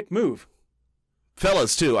 Dick move.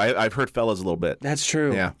 Fellas too. I've heard fellas a little bit. That's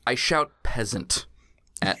true. Yeah. I shout peasant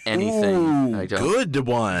at anything. Ooh, I don't. good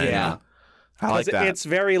one. Yeah. I like that. It's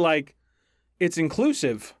very like it's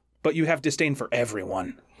inclusive, but you have disdain for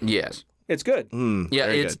everyone. Yes. It's good. Yeah,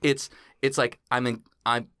 very it's like I'm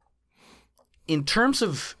in terms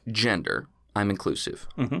of gender, I'm inclusive.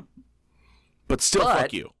 but still, but-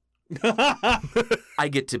 fuck you. I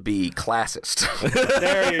get to be classist.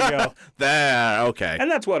 There you go. There. Okay. And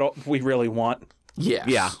that's what we really want. Yes.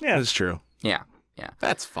 Yeah, Yeah. that's true. Yeah. Yeah.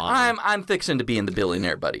 That's fine. I'm fixing to be in the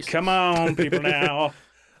billionaire buddies. Come on, people now.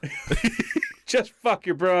 Just fuck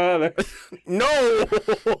your brother. No.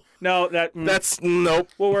 No, That's nope.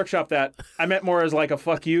 we'll workshop that. I meant more as like a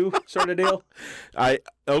fuck you sort of deal.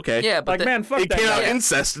 Okay. Yeah, but Like, man, fuck It that came guy. out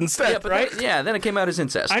incest instead. yeah, but right? then it came out as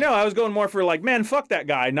incest. I know, I was going more for like, man, fuck that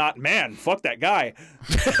guy, not man, fuck that guy.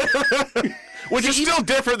 Which is still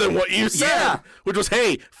different than what you said. Yeah. Which was,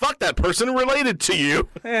 hey, fuck that person related to you.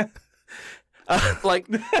 Like,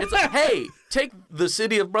 it's like, hey, take the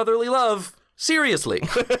city of brotherly love seriously.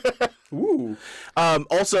 Ooh.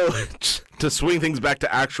 Also, to swing things back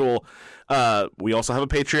to actual, we also have a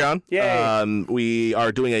Patreon. Yay. We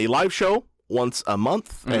are doing a live show once a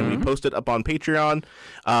month, and we post it up on Patreon.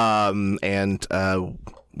 And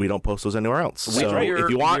we don't post those anywhere else. So right. if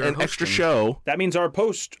you want You're an extra hosting. show, That means our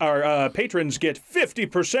patrons get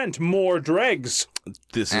 50% more dregs.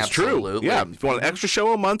 this is true. Absolutely. Yeah, if you want an extra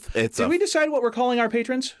show a month, it's Did we decide what we're calling our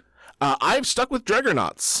patrons? I've stuck with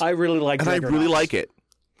Dreggernauts, I really like and I really Dreggernauts. like it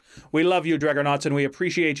We love you, Dreggernauts, and we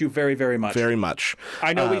appreciate you very, very much. very much.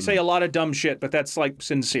 I know we say a lot of dumb shit, but that's like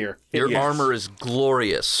sincere. Your Yes. armor is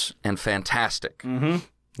glorious and fantastic.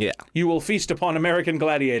 Yeah. You will feast upon American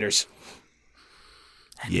gladiators.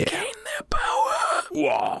 Yeah. Gain their power.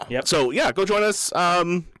 Wow. Yep. So yeah, go join us. Our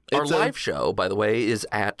It's live show, by the way, is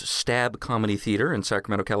at Stab Comedy Theater in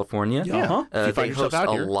Sacramento, California. Uh-huh. If you find They yourself host out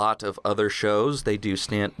a here. lot of other shows. They do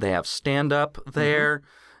They have stand up there.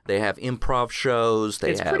 They have improv shows.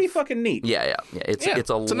 They It's have pretty fucking neat. yeah. It's Yeah, a it's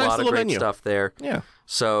a nice lot of little great venue. stuff there. Yeah.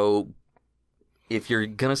 So if you're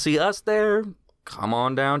gonna see us there, come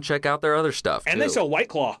on down, check out their other stuff. And too. they sell White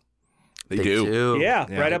Claw. They do. Yeah,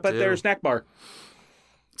 Yeah, right up they at their do. snack bar.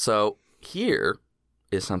 So here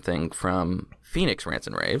is something from Phoenix Rants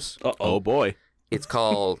and Raves. Uh-oh. Oh boy. It's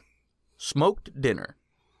called Smoked Dinner.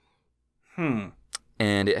 And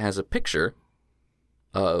it has a picture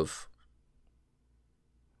of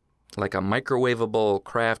like a microwavable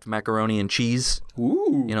Kraft macaroni and cheese.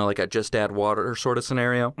 Ooh. You know, like a just add water sort of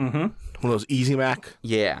scenario. One of those Easy Mac.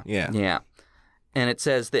 Yeah. Yeah. Yeah. And it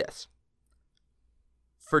says this.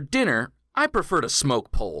 For dinner, I prefer to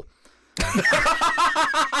smoke pole.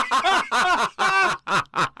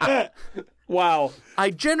 Wow. I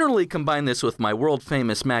generally combine this with my world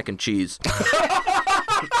famous mac and cheese.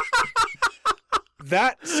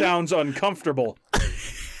 That sounds uncomfortable.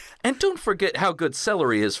 And don't forget how good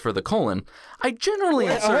celery is for the colon. I generally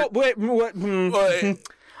insert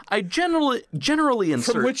I generally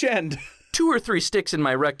insert From which end? 2 or 3 sticks in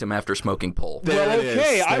my rectum after smoking pole. There Well, it is.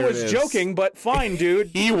 okay, I There was it is. joking, but fine,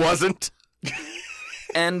 dude. He wasn't.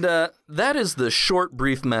 And that is the short,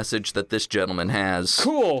 brief message that this gentleman has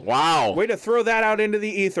Cool. Wow. Way to throw that out into the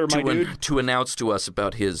ether, my dude. to announce to us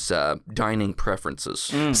about his dining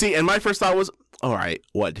preferences. See, and my first thought was, all right,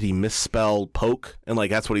 what did he misspell poke? And like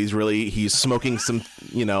that's what he's smoking some,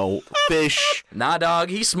 fish. Nah, dog,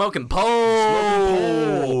 he's smoking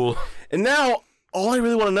pole. And now all I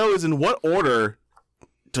really want to know is in what order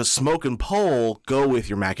does smoke and pole go with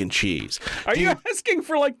your mac and cheese? Are you asking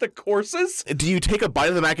for like the courses? Do you take a bite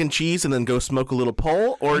of the mac and cheese and then go smoke a little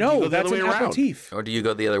pole, or do you No, go the that's other way an around? aperitif. Or do you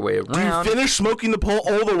go the other way Do you around? finish smoking the pole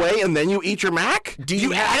all the way and then you eat your mac? Do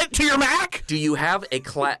you add it to your mac? Do you have a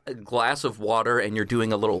glass of water and you're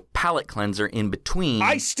doing a little palate cleanser in between?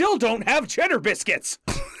 I still don't have cheddar biscuits.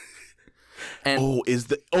 and Is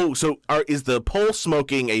the pole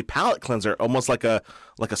smoking a palate cleanser, almost like a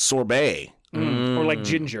sorbet? Or like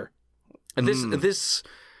ginger. and this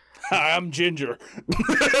I'm ginger.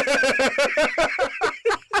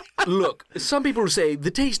 look, some people say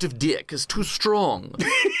the taste of dick is too strong.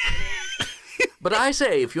 But I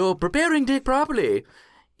say if you're preparing dick properly,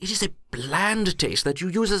 it is a bland taste that you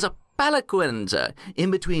use as a palate cleanser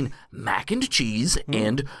in between mac and cheese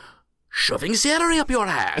and shoving celery up your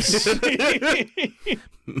ass.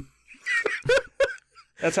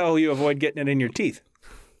 That's how you avoid getting it in your teeth.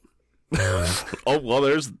 Oh well,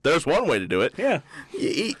 there's one way to do it. Yeah.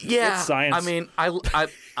 Yeah, It's science. I mean,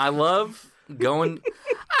 I love going.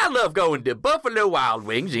 I love going to Buffalo Wild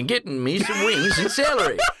Wings and getting me some wings and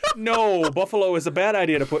celery. No, buffalo is a bad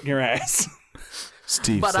idea to put in your ass.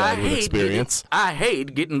 Steve But I said with hate experience.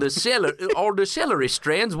 getting the celery, all the celery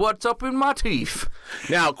strands. What's up in my teeth?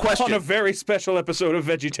 Now, On question. a very special episode of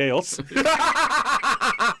VeggieTales.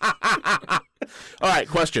 All right,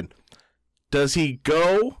 question. Does he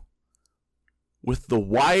go with the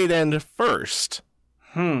wide end first?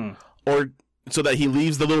 Or so that he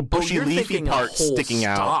leaves the little bushy, you're leafy thinking a part whole sticking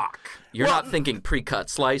out? stalk. You're not thinking pre-cut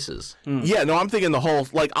slices. Yeah, no, I'm thinking the whole,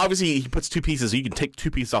 like, obviously he puts 2 pieces, so you can take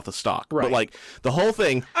 2 pieces off the stalk. Right. But, like, the whole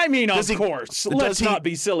thing, I mean, of Does he- course. does Let's he- not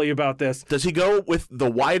be silly about this. does he go with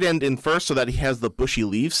the wide end in first so that he has the bushy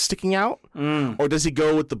leaves sticking out? Or does he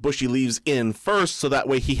go with the bushy leaves in first so that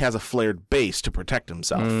way he has a flared base to protect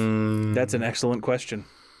himself? That's an excellent question.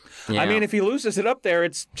 I mean, if he loses it up there,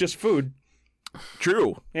 it's just food.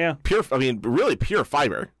 True. Yeah. Really pure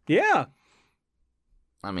fiber. Yeah.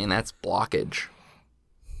 I mean, that's blockage.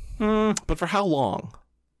 But for how long?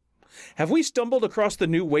 Have we stumbled across the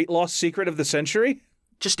new weight loss secret of the century?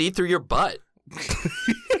 Just eat through your butt.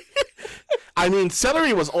 I mean,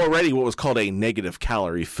 celery was already what was called a negative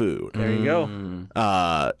calorie food. There you go.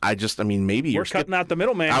 Maybe We're cutting out the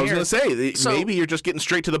middleman I was here. going to say, maybe you're just getting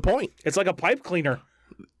straight to the point. It's like a pipe cleaner.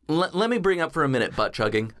 Let me bring up for a minute butt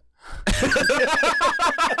chugging.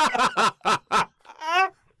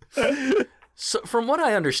 So, from what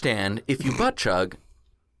I understand, if you butt chug,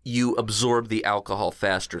 you absorb the alcohol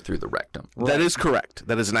faster through the rectum. That is correct.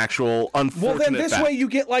 That is an actual unfortunate Well, then this fact. way you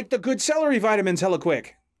get like the good celery vitamins hella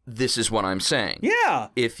quick. This is what I'm saying. Yeah.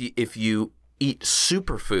 If you eat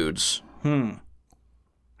superfoods,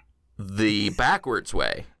 the backwards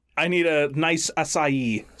way. I need a nice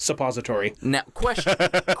acai suppository. Now,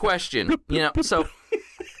 question. So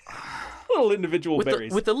Little individual with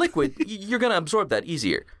berries. the liquid, you're going to absorb that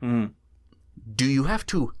easier. Do you have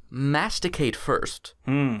to masticate first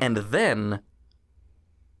and then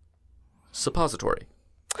suppository?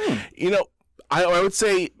 I would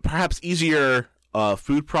say perhaps easier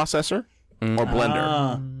food processor or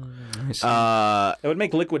blender. That would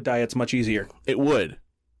make liquid diets much easier. It would.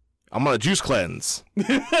 I'm on a juice cleanse.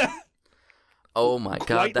 Oh my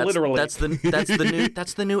God! Quite literally. That's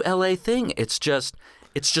the new LA thing. It's just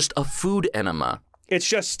a food enema. It's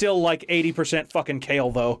just still like 80% fucking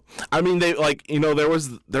kale, though. I mean, there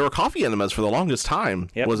were coffee enemas for the longest time.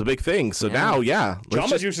 Yep. Was a big thing. So now,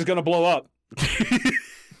 Jamba Juice is going to blow up.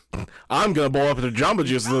 I'm gonna blow up into Jamba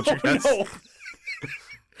Juice. No.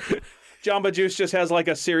 Jamba Juice just has like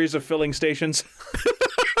a series of filling stations.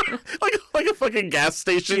 like a fucking gas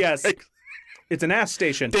station. Yes. It's an ass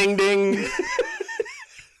station. Ding ding.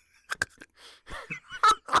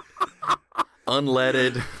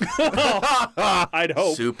 Unleaded, I'd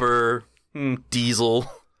hope. super diesel.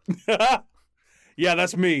 Yeah,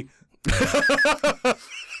 that's me.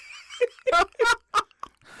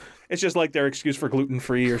 It's just like their excuse for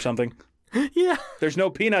gluten-free or something. Yeah. There's no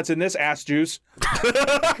peanuts in this ass juice.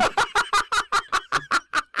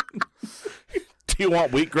 Do you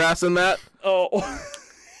want wheatgrass in that? Oh.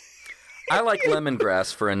 I like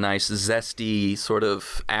lemongrass for a nice zesty sort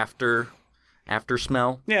of after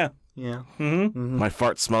smell. Yeah. Yeah. My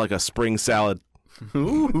farts smell like a spring salad.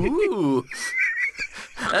 Ooh.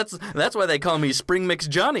 That's why they call me Spring Mix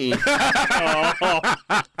Johnny.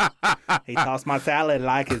 He tossed my salad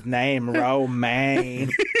like his name,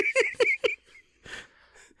 Romaine.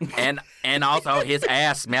 and also his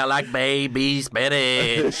ass smell like baby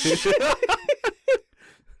spinach. Is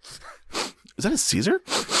that a Caesar?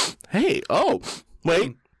 Hey,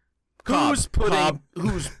 wait.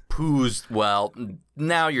 Well,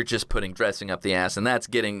 now you're just putting dressing up the ass, and that's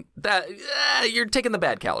getting that. You're taking the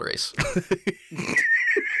bad calories.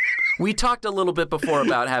 We talked a little bit before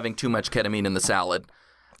about having too much ketamine in the salad.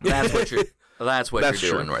 That's what you're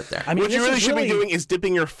doing right there. I mean, What you really should be doing is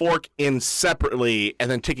dipping your fork in separately and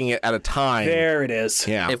then taking it at a time. There it is.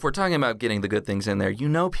 Yeah. If we're talking about getting the good things in there,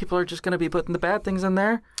 people are just going to be putting the bad things in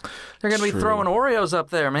there. They're going to be True. throwing Oreos up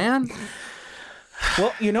there, man.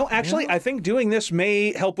 Well, actually, I think doing this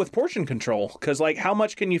may help with portion control. Because, like, how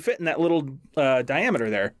much can you fit in that little diameter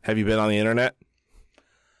there? Have you been on the internet?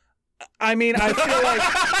 I mean, I feel like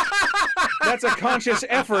that's a conscious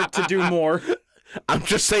effort to do more. I'm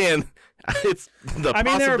just saying, it's the I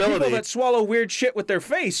mean, there are possibility. people that swallow weird shit with their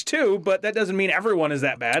face, too, but that doesn't mean everyone is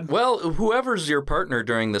that bad. Well, whoever's your partner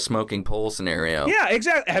during the smoking pole scenario, Yeah,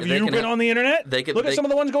 exactly. Have They you can been have- on the internet? they can- Look they- at some of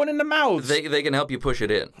the ones going into mouths. they can help you push it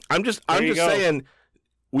in. I'm just you go. saying,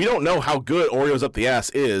 we don't know how good Oreos up the ass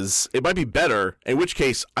is. It might be better, in which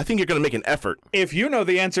case, I think you're going to make an effort. If you know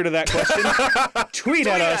the answer to that question, tweet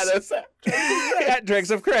at us at Dregs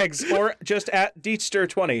of Craigs or just at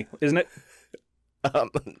Deetster20, isn't it?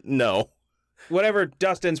 No. Whatever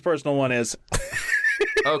Dustin's personal one is.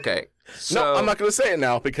 Okay. So, No, I'm not going to say it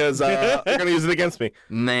now because they're going to use it against me.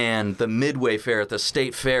 man, the Midway Fair at the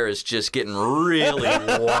State Fair is just getting really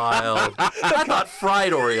wild. I thought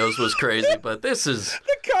fried Oreos was crazy, but this is...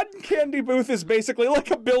 The cotton candy booth is basically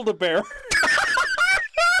like a Build-A-Bear.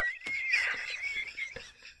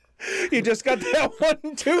 You just got that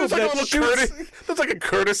one tube There's like a that little shoots. there's like a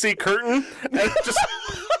courtesy curtain. And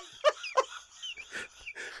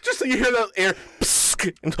just so you hear that air.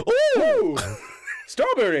 Psk, and, Ooh,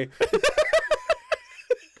 strawberry.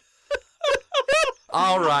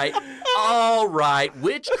 All right.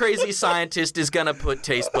 Which crazy scientist is going to put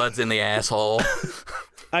taste buds in the asshole?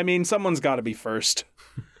 I mean, someone's got to be first.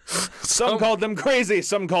 Some called them crazy.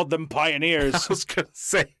 Some called them pioneers. I was going to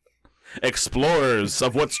say. Explorers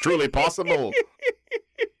of what's truly possible.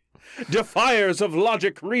 Defiers of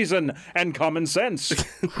logic, reason, and common sense.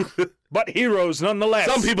 But heroes nonetheless.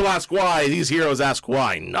 Some people ask why. These heroes ask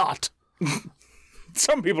why not.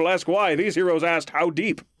 Some people ask why. These heroes asked how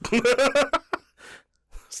deep.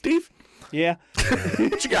 Steve? Yeah.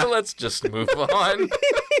 What you got? Let's just move on.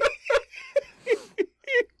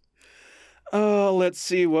 Oh, let's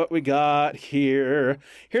see what we got here.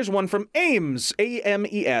 Here's one from Ames,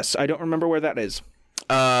 A-M-E-S. I don't remember where that is.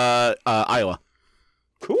 Iowa.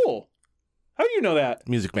 Cool. How do you know that?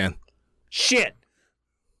 Music Man. Shit.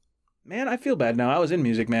 Man, I feel bad now. I was in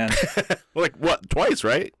Music Man. Like, what? Twice,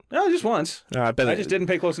 right? No, just once. I bet I just didn't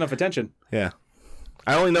pay close enough attention. Yeah.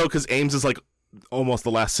 I only know because Ames is like almost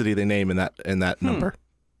the last city they name in that number.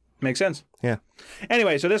 Makes sense. Yeah.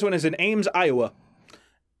 Anyway, so this one is in Ames, Iowa.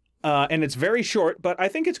 And it's very short, but I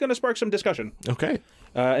think it's going to spark some discussion. Okay.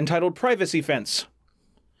 Entitled Privacy Fence.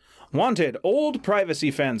 Wanted, old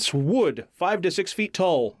privacy fence, wood, 5 to 6 feet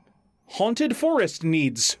tall. Haunted forest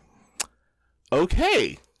needs.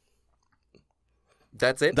 Okay.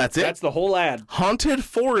 That's it? That's it. That's the whole ad. Haunted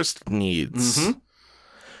forest needs.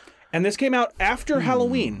 And this came out after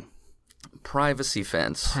Halloween. Privacy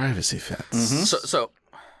fence. Privacy fence. So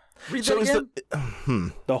read that So is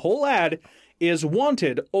again? The whole ad is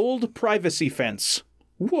wanted, old privacy fence,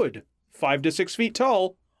 wood, 5 to 6 feet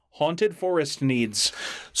tall. Haunted forest needs.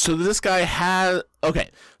 So this guy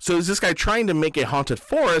So is this guy trying to make a haunted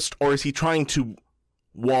forest, or is he trying to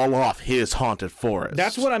wall off his haunted forest?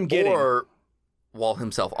 That's what I'm getting. Or wall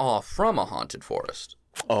himself off from a haunted forest.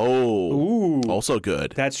 Oh. Ooh. Also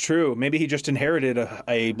good. That's true. Maybe he just inherited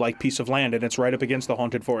a like piece of land and it's right up against the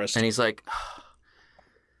haunted forest. And he's like,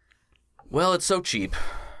 well, it's so cheap.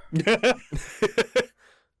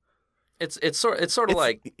 It's sort of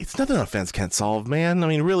like, It's nothing a fence can't solve, man. I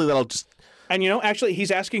mean, really, that'll just... And actually,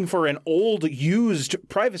 he's asking for an old, used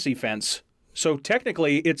privacy fence. So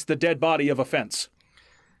technically, it's the dead body of a fence.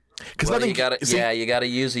 Because well, you gotta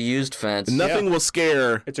use a used fence. Nothing will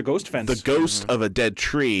scare It's a ghost fence. the ghost of a dead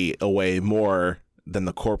tree away more than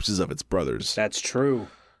the corpses of its brothers. That's true.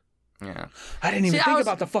 Yeah. I didn't even See, think I was-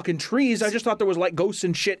 about the fucking trees. I just thought there was like ghosts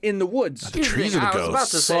and shit in the woods. The trees are the I was about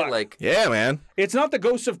to ghosts. say, like, Yeah, man. It's not the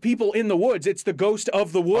ghosts of people in the woods. It's the ghost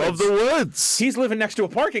of the woods. Of the woods. He's living next to a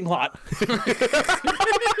parking lot.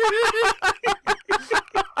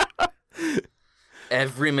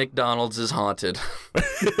 every McDonald's is haunted.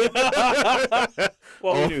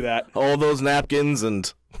 Well, we knew that. All those napkins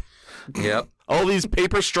and Yep. all these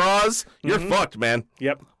paper straws. You're fucked, man.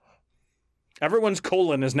 Yep. Everyone's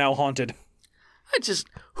colon is now haunted.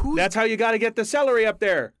 Who? That's how you got to get the celery up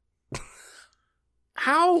there.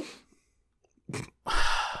 How?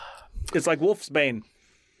 It's like Wolf's Bane.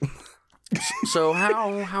 So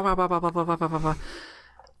how?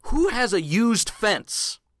 Who has a used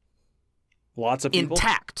fence Lots of people.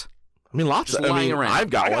 intact? I mean, lots Just of. I lying mean, around. I've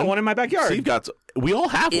got I got one. one in my backyard. Steve got. We all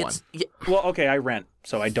have one. It's yeah, Well, okay, I rent,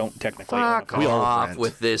 so I don't technically own a fuck fence. We all off rent.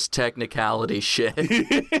 with this technicality shit.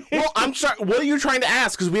 Well, I'm sorry. What are you trying to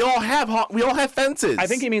ask? Because we all have fences. I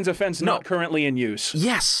think he means a fence not currently in use.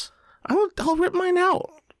 Yes. I'll rip mine out.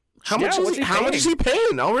 How Yeah, much? what's he How much is he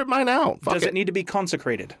paying? I'll rip mine out. Fuck Does it need to be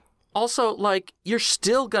consecrated? Also, like, you're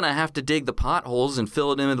still gonna have to dig the potholes and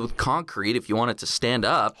fill it in with concrete if you want it to stand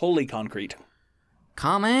up. Holy concrete.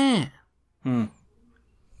 Come on.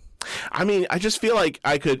 I mean, I just feel like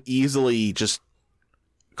I could easily just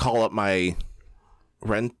call up my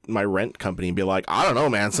rent company and be like, I don't know,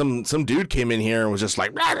 man. Some dude came in here and was just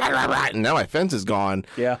like, rah, rah, rah, rah, and now my fence is gone.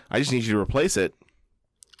 Yeah. I just need you to replace it.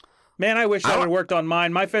 Man, I wish I would have worked on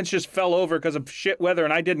mine. My fence just fell over because of shit weather,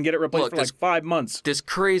 and I didn't get it replaced Look, for like 5 months. This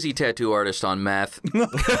crazy tattoo artist on meth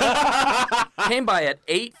came by at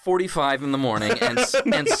 8:45 in the morning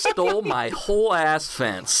and stole my whole ass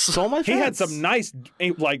fence. Stole my fence. He had some nice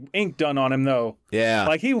ink done on him, though. Yeah.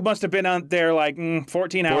 Like, he must have been out there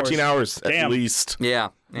 14 hours. 14 hours at Damn. least. Yeah.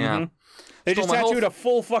 They just Stole my whole tattooed a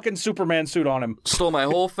full fucking Superman suit on him. Stole my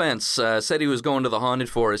whole fence. Said he was going to the haunted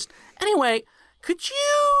forest. Anyway, could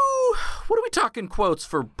you? What are we talking quotes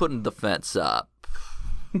for putting the fence up?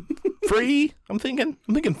 Free? I'm thinking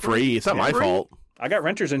free. It's not my Free? fault. I got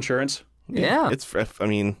renter's insurance. Yeah. I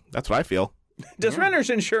mean, that's what I feel. Does renter's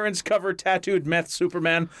insurance cover tattooed meth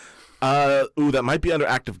Superman? Ooh, that might be under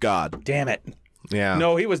Act of God. Damn it. Yeah.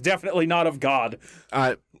 No, he was definitely not of God.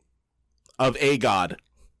 Of a god.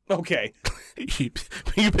 Okay.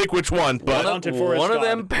 You pick which one, but Haunted forest One of god.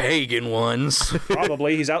 them pagan ones.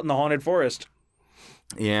 Probably. He's out in the haunted forest.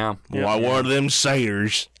 Yeah. why one of them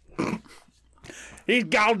satyrs? These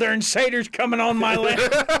goddamn satyrs coming on my land,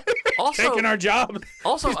 Also, taking our job.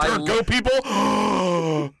 I Go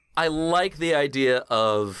people! I like the idea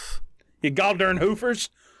of You goddamn hoofers.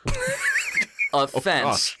 a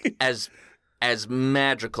fence as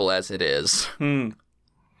magical as it is.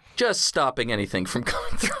 Just stopping anything from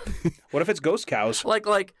going through. What if it's ghost cows? Like,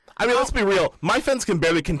 I mean, let's be real. My fence can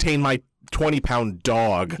barely contain my 20-pound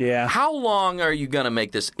dog. Yeah. how long are you gonna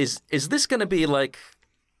make this? Is this gonna be like,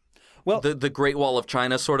 Well- the Great Wall of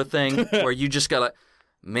China sort of thing, where you just gotta,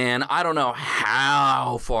 man, I don't know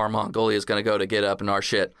how far Mongolia is gonna go to get up in our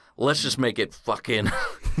shit. Let's just make it fucking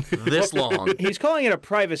this long. He's calling it a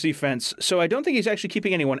privacy fence, so I don't think he's actually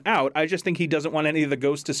keeping anyone out. I just think he doesn't want any of the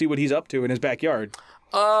ghosts to see what he's up to in his backyard.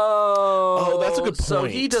 Oh, that's a good So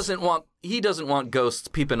point. he doesn't want ghosts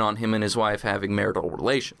peeping on him and his wife having marital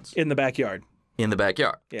relations In the backyard. in the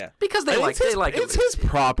backyard. Yeah. Because they like It's his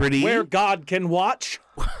property. Where God can watch.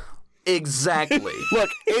 exactly. Look,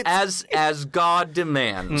 it's, as God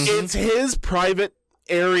demands. it's his private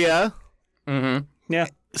area. Yeah.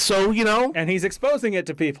 So, And he's exposing it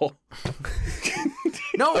to people.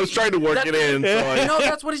 No, I was trying to work it in. So I, No,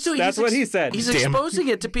 that's what he's doing. That's what he said. He's Damn. exposing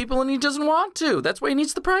it to people, and he doesn't want to. That's why he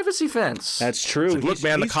needs the privacy fence. That's true. like, look,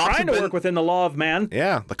 man, the he's cops trying have to been- work within the law of man.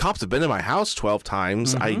 yeah, the cops have been in my house 12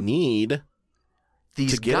 times. I need...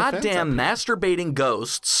 These to get a fence goddamn masturbating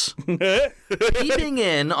ghosts peeping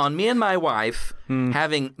in on me and my wife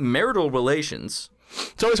having marital relations.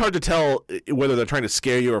 It's always hard to tell whether they're trying to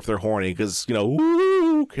scare you or if they're horny, because,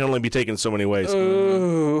 woo can only be taken so many ways.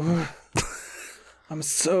 Ooh. I'm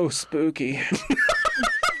so spooky.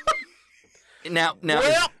 Now,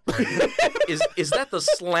 is that the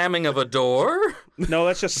slamming of a door, No,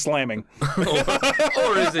 that's just slamming.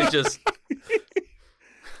 or is it just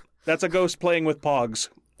That's a ghost playing with pogs.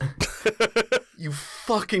 you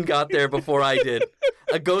fucking got there before I did?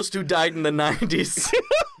 A ghost who died in the 90s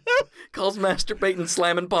calls masturbating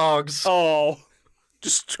slamming pogs. Oh.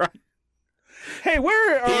 Just try. Hey,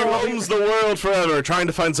 where He are roams the world forever trying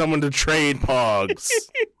to find someone to trade pogs.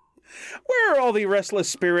 where are all the restless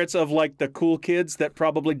spirits of like the cool kids that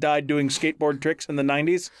probably died doing skateboard tricks in the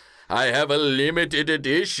 90s? I have a limited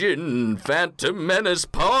edition Phantom Menace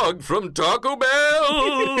Pog from Taco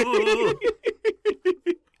Bell.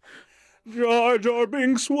 Jar Jar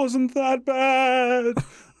Binks wasn't that bad.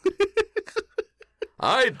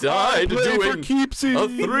 I died Play for doing keepsies. a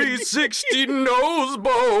 360 nose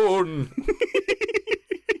bone.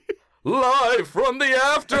 Live from the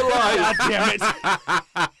afterlife. Damn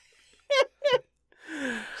it.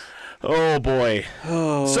 Oh, boy.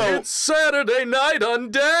 So, It's Saturday Night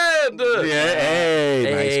Undead. yeah, hey,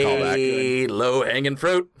 nice callback. Hey, low-hanging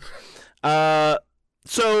fruit.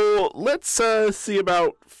 So let's see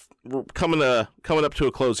about coming up to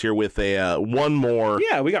a close here with a one more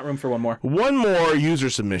Yeah, we got room for one more. user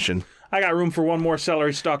submission. I got room for one more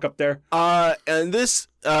celery stalk up there. And this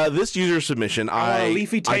user submission, want a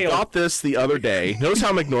leafy I tail. got this the other day. Notice how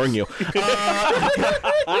I'm ignoring you.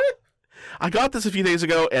 I got this a few days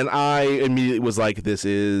ago, and I immediately was like, "This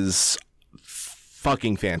is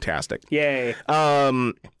fucking fantastic." Yay.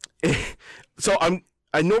 So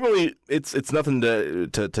I normally it's nothing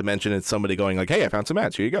to mention. It's somebody going like, "Hey, I found some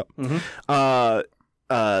ads. Here you go."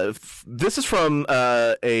 This is from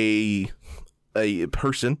a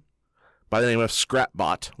person by the name of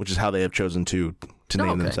Scrapbot, which is how they have chosen to name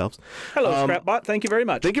okay. themselves. Hello, Scrapbot. Thank you very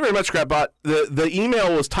much. Thank you very much, Scrapbot. The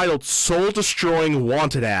email was titled "Soul Destroying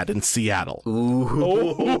Wanted Ad in Seattle."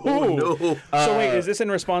 Oh. So wait, is this in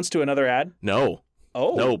response to another ad? No,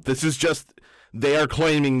 Oh. no, this is just they are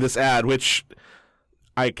claiming this ad, which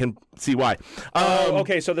I can see why.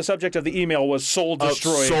 Okay, so the subject of the email was soul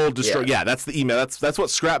destroyed. Soul Destroy. Yeah, that's the email. That's what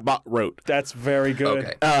Scrapbot wrote. That's very good.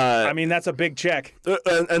 Okay. I mean, that's a big check.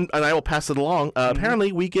 And I will pass it along.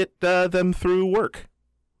 Apparently, we get them through work.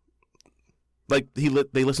 Like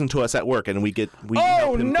they listen to us at work, and we Oh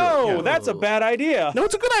help him no, through it. Yeah. that's a bad idea. No,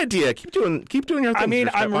 it's a good idea. Keep doing your thing. I mean,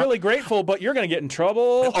 I'm really grateful, but you're going to get in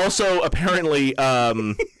trouble. Also, apparently,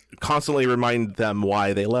 constantly remind them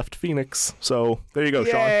why they left Phoenix. So there you go,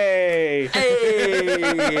 Sean. Yay!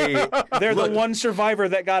 Hey. They're the one survivor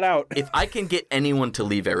that got out. If I can get anyone to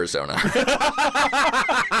leave Arizona.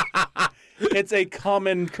 It's a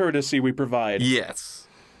common courtesy we provide. Yes.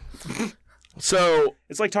 So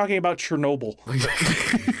It's like talking about Chernobyl.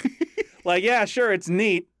 Like, yeah, sure, it's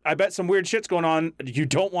neat. I bet some weird shit's going on. You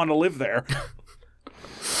don't want to live there.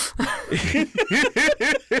 so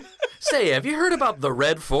Say, have you heard about the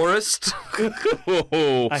Red Forest?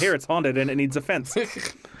 I hear it's haunted and it needs a fence.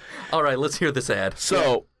 All right, let's hear this ad.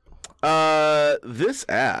 this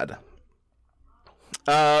ad.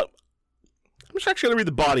 I'm just actually going to read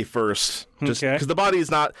the body first, just Okay. because the body is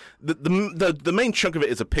not the main chunk of it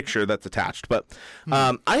is a picture that's attached. But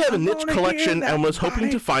I have a niche wanna collection hear that and was hoping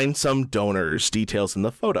body. to find some donors. Details in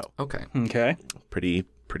the photo. Okay. Okay. Pretty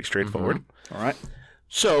straightforward. All right.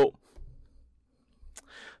 So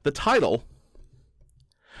the title,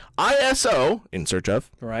 ISO in search of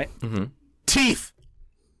All right. teeth.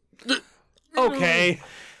 Okay.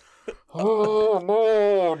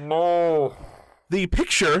 Oh no. The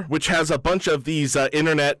picture, which has a bunch of these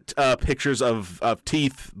internet pictures of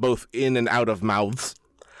teeth, both in and out of mouths.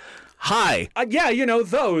 Hi, Yeah, you know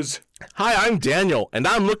those. I'm Daniel, and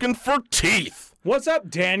I'm looking for teeth. What's up,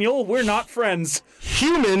 Daniel? We're not friends.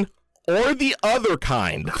 Human or the other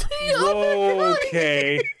kind.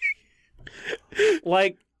 Okay.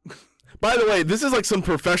 Like, By the way, this is like some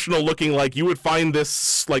professional looking, like you would find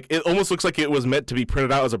this, like it almost looks like it was meant to be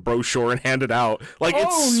printed out as a brochure and handed out. Like it's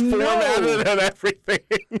Oh, no. formatted and everything.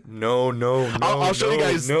 No. I'll show you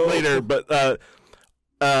guys later, but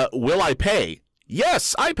will I pay?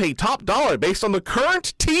 Yes, I pay top dollar based on the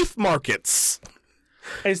current teeth markets.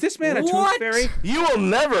 is this man a What? tooth fairy? You will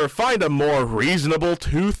never find a more reasonable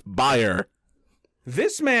tooth buyer.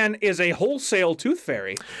 This man is a wholesale tooth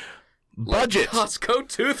fairy. Budget. Costco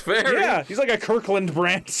Tooth Fairy. Yeah, he's like a Kirkland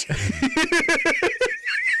brand.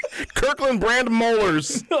 Kirkland brand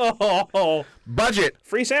molars. Oh, Budget.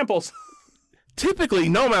 free samples. Typically,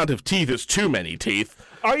 no amount of teeth is too many teeth.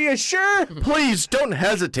 Are you sure? Please don't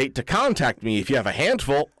hesitate to contact me if you have a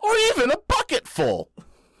handful or even a bucket full.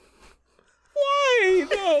 Why?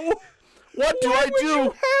 No. What do I do? You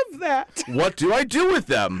have that. What do I do with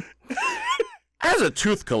them? As a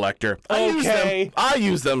tooth collector, Okay. I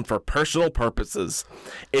use them for personal purposes.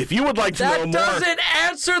 If you would like to know That more, doesn't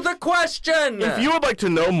answer the question. if you would like to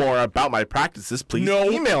know more about my practices, please No.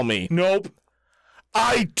 email me. Nope.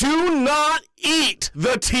 I do not eat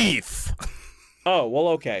the teeth. Oh, well,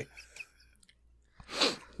 okay.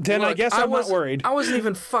 Then I Look, guess I'm not worried. I wasn't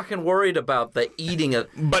even fucking worried about the eating of.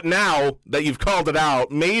 But now that you've called it out,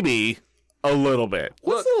 maybe a little bit.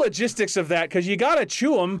 What's the logistics of that? Because you gotta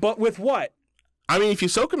chew them, but with what? I mean, if you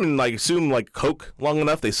soak them in, like, assume, like, Coke long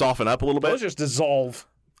enough, they soften up a little Those bit. just dissolve.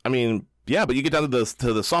 I mean, yeah, but you get down to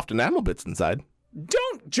the soft enamel bits inside.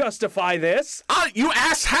 Don't justify this. You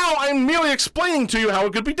asked how. I'm merely explaining to you how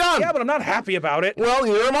it could be done. Yeah, but I'm not happy about it. Well,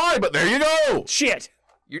 neither am I, but there you go. Shit.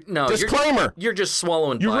 Disclaimer. You're just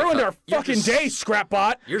swallowing. You ruined our you're fucking just- day,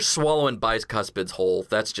 Scrapbot. You're swallowing bicuspids whole.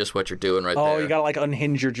 That's just what you're doing right there. Oh, you gotta like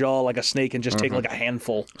unhinge your jaw like a snake and just take like a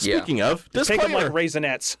handful. Yeah. Speaking of, Take them disclaimer. like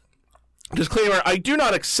raisinets. Disclaimer, I do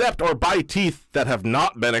not accept or buy teeth that have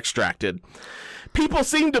not been extracted. People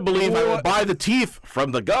seem to believe I will What? buy the teeth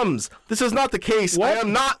from the gums. This is not the case. What? I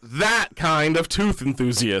am not that kind of tooth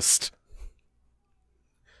enthusiast.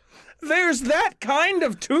 There's that kind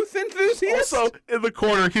of tooth enthusiast? Also, in the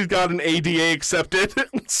corner, he's got an ADA accepted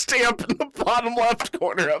stamp in the bottom left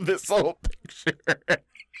corner of this little picture.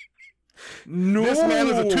 No. This man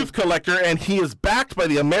is a tooth collector, and he is backed by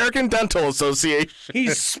the American Dental Association.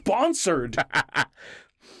 He's sponsored.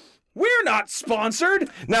 We're not sponsored.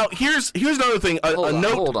 Now, here's another thing. A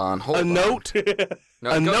note. Hold on. A note.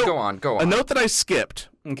 No, a note. go on. A note that I skipped.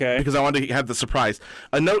 Okay. Because I wanted to have the surprise.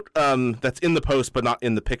 A note that's in the post but not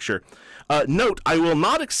in the picture. Note, I will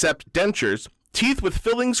not accept dentures, teeth with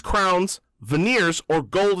fillings, crowns, veneers, or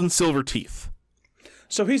gold and silver teeth.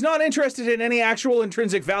 So he's not interested in any actual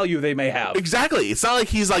intrinsic value they may have. Exactly. It's not like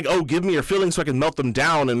he's like, oh, give me your fillings so I can melt them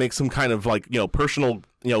down and make some kind of like, personal,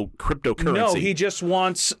 cryptocurrency. No, he just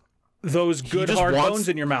wants those good just hard wants- bones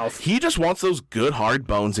in your mouth. He just wants those good hard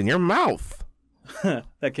bones in your mouth.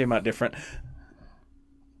 That came out different.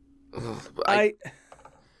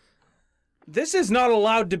 This is not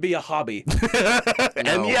allowed to be a hobby.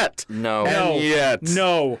 And yet. No. No. And yet.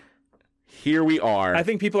 No. Here we are. I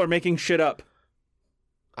think people are making shit up.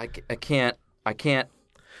 I can't.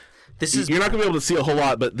 This is You're not gonna be able to see a whole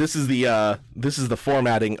lot, but this is the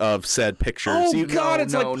formatting of said picture. Oh, See- God,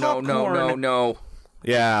 it's like popcorn. no.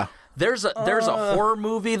 Yeah. There's a horror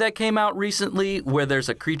movie that came out recently where there's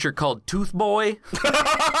a creature called Tooth Boy,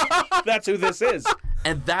 That's who this is.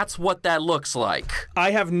 and that's what that looks like. I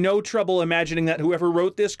have no trouble imagining that whoever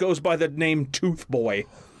wrote this goes by the name Tooth Boy.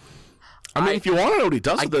 I mean, if you want to know what he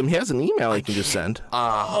does with them, he has an email he can just send.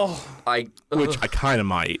 Which I kind of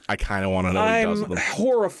might. I kind of want to know what he does I'm with them.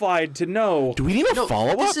 horrified to know. Do we need a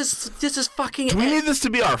follow up? This is fucking. Do we need this to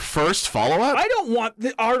be our first follow up? I don't want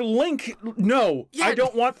our link. No, Yeah. I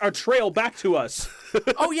don't want our trail back to us.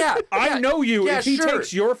 Oh yeah, I know you. Yeah, if he sure.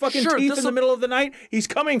 takes your fucking Sure, teeth in the this'll- middle of the night, he's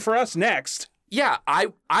coming for us next. Yeah,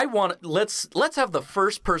 I want. Let's have the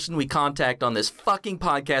first person we contact on this fucking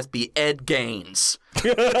podcast be Ed Gaines.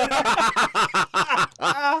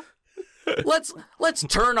 Let's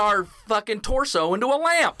turn our fucking torso into a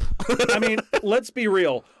lamp. I mean, let's be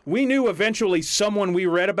real. We knew eventually someone we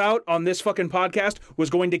read about on this fucking podcast was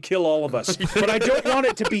going to kill all of us. But I don't want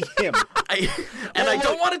it to be him. I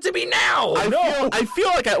don't want it to be now. I feel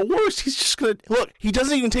like at worst he's just gonna look. He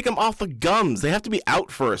doesn't even take them off the gums. They have to be out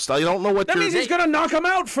first. I don't know what. That means he's gonna knock him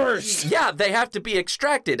out first. Yeah, they have to be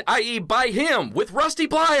extracted, i.e., by him with rusty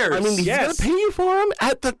pliers. I mean, he's gonna pay you for them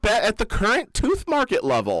at the current tooth market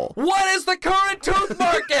level. What is the current tooth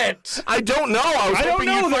market? I don't know. I don't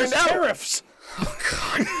know. You'd There's find out. tariffs. Oh,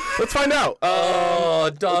 God. Let's find out.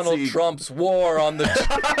 Donald Trump's war on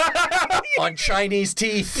the on Chinese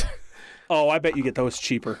teeth. Oh, I bet you get those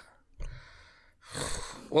cheaper.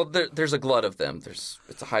 Well, there's a glut of them. It's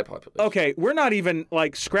a high population. Okay, we're not even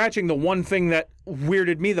like scratching the one thing that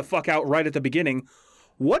weirded me the fuck out right at the beginning.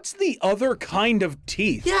 What's the other kind of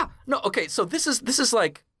teeth? Yeah. No. Okay. So this is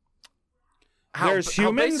like There's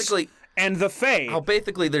humans basically. and the Fae. How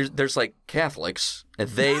basically there's like Catholics and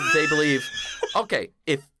they believe, okay,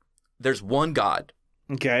 if there's one God,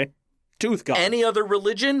 Okay. Tooth God. any other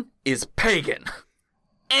religion is pagan.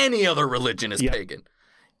 Any other religion is pagan.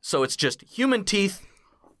 So it's just human teeth,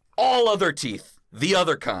 all other teeth, the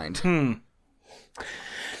other kind.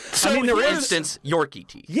 So I mean, for instance, Yorkie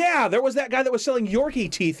teeth. Yeah, there was that guy that was selling Yorkie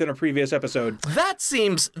teeth in a previous episode. That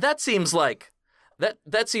seems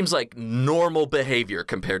like normal behavior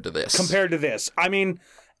compared to this. Compared to this. I mean,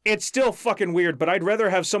 it's still fucking weird, but I'd rather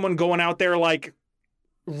have someone going out there like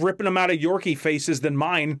ripping them out of Yorkie faces than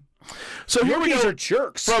mine. So here we Yorkies go. are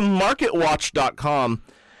jerks. From MarketWatch.com.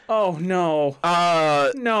 Oh, no.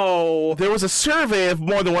 No. There was a survey of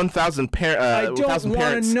more than 1,000 I don't want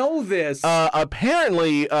parents. to know this.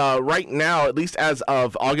 Apparently, right now, at least as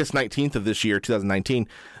of August 19th of this year, 2019,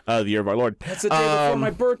 the year of our Lord. That's the day before my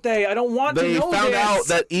birthday. I don't want to They know found this. out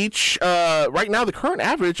that each, right now, the current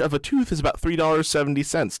average of a tooth is about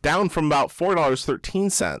 $3.70, down from about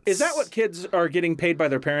 $4.13. Is that what kids are getting paid by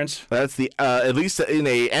their parents? That's the, at least in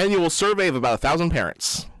a annual survey of about 1,000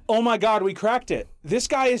 parents. Oh my God, we cracked it. This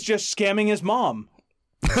guy is just scamming his mom.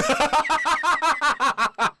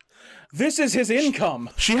 This is his income.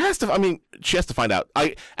 She has to find out.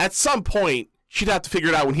 At some point, she'd have to figure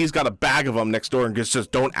it out when he's got a bag of them next door and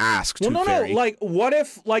just don't ask. Well, no. Fairy. Like, what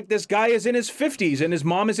if, like, this guy is in his 50s and his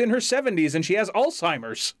mom is in her 70s and she has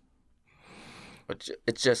Alzheimer's?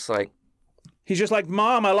 It's just like, He's just like,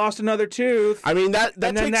 Mom, I lost another tooth. I mean, that and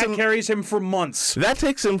then takes that him, carries him for months. that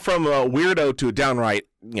takes him from a weirdo to a downright,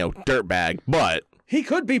 dirtbag. But He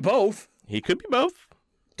could be both. he could be both.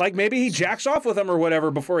 Like, maybe he jacks off with him or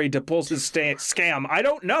whatever before he pulls his scam. I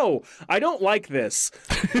don't know. I don't like this.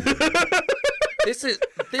 this is.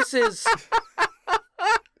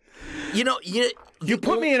 You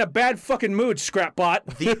put me in a bad fucking mood,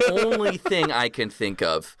 Scrapbot. The only thing I can think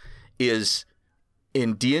of is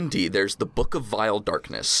in D&D, there's the Book of Vile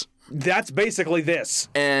Darkness. That's basically this.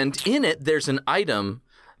 And in it, there's an item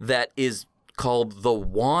that is called the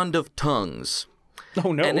Wand of Tongues.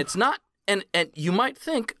 Oh, no. And it's not, and you might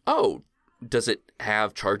think, oh, does it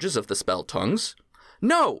have charges of the spell tongues?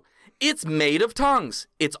 No, it's made of tongues.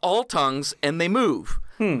 It's all tongues and they move.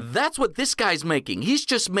 That's what this guy's making. He's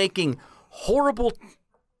just making horrible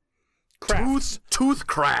Crafts. tooth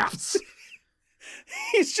crafts.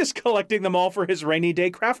 He's just collecting them all for his rainy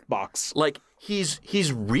day craft box. Like he's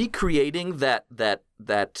recreating that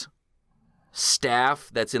staff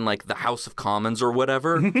that's in like the House of Commons or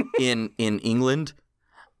whatever in England,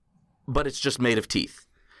 but it's just made of teeth.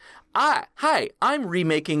 I'm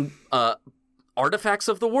remaking artifacts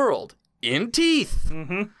of the world in teeth.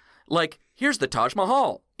 Mm-hmm. Like here's the Taj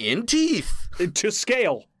Mahal in teeth. To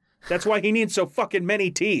scale. That's why he needs so fucking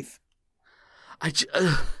many teeth.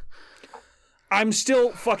 I'm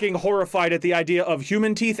still fucking horrified at the idea of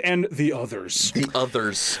human teeth and the others. The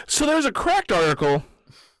others. So there's a Cracked article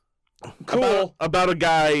Cool. about a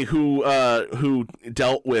guy who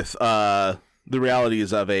dealt with the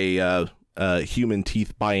realities of a human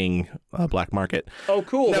teeth buying black market. Oh,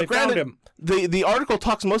 cool. Now, They found granted, him. The article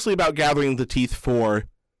talks mostly about gathering the teeth for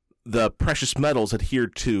the precious metals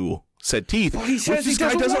adhered to said teeth. But he says which he this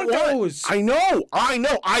guy doesn't want those. I know.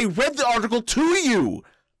 I read the article to you.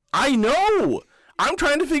 I know. I'm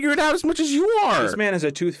trying to figure it out as much as you are. This man is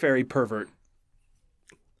a tooth fairy pervert.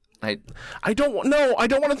 I don't want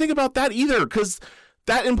to think about that either, because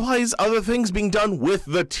that implies other things being done with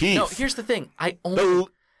the teeth. No, here's the thing.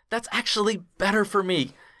 That's actually better for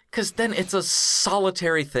me, because then it's a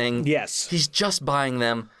solitary thing. Yes. He's just buying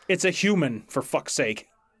them. It's a human, for fuck's sake.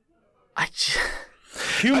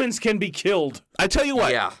 Humans can be killed. I tell you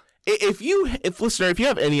what. Yeah. If you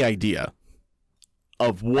have any idea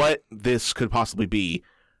of what this could possibly be,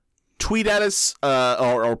 tweet at us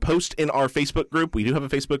or post in our Facebook group. We do have a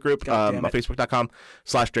Facebook group,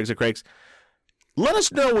 facebook.com/DregsOfCraigs. Let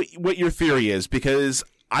us know what your theory is, because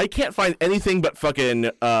I can't find anything but fucking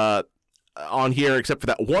on here except for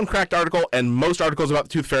that one cracked article and most articles about the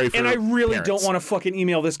Tooth Fairy for And I really parents. don't want to fucking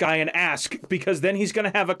email this guy and ask, because then he's going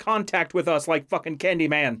to have a contact with us like fucking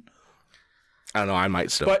Candyman. I don't know, I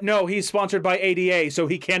might still. But no, he's sponsored by ADA, so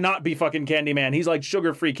he cannot be fucking Candyman. He's like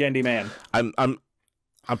sugar-free Candyman. I think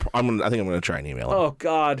I'm gonna try and email him. Oh,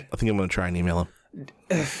 God. I think I'm gonna try and email him.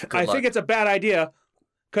 I think it's a bad idea,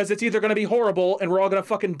 because it's either going to be horrible and we're all going to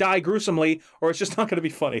fucking die gruesomely, or it's just not going to be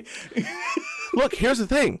funny. Look, here's the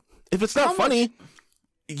thing. If it's not funny,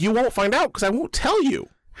 you won't find out because I won't tell you.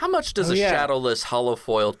 How much does a shadowless hollow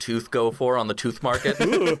foil tooth go for on the tooth market?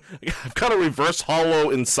 I've got a reverse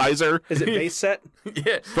hollow incisor. Is it base set?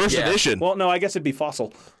 Yeah. First edition. Well, no, I guess it'd be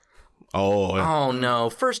fossil. Oh, yeah. Oh no,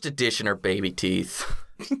 first edition are baby teeth.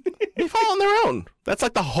 They fall on their own. That's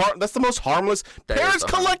like that's the most harmless. That Parents is the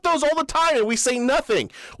collect those all the time, and we say nothing.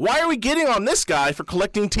 Why are we getting on this guy for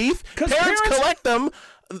collecting teeth? 'Cause Parents collect them.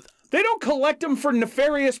 They don't collect them for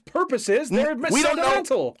nefarious purposes. They're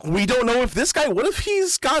sentimental. We don't know if this guy. What if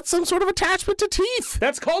he's got some sort of attachment to teeth?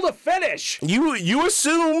 That's called a fetish. You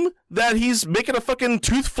assume that he's making a fucking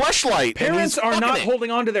tooth fleshlight. Parents are not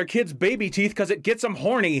holding on to their kids' baby teeth because it gets them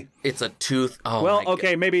horny. It's a tooth. Oh, Well, my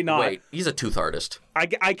okay, God. maybe not. Wait, he's a tooth artist. I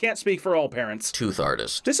can't speak for all parents. Tooth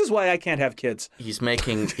artist. This is why I can't have kids. He's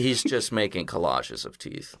just making collages of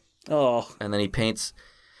teeth, Oh, and then he paints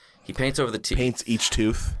over the teeth. Paints each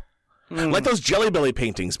tooth. Like those Jelly Belly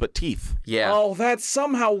paintings, but teeth. Yeah. oh, that's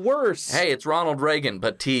somehow worse. Hey, it's Ronald Reagan,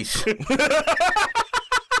 but teeth.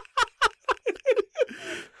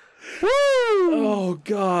 Oh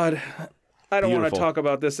God, I don't want to Beautiful. talk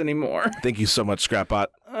about this anymore. Thank you so much, Scrapbot.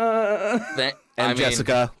 And I mean,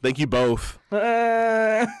 Jessica, thank you both.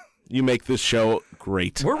 You make this show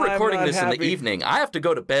great. we're recording not this in the happy. evening. I have to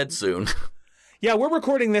go to bed soon. Yeah, we're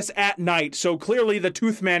recording this at night, so clearly the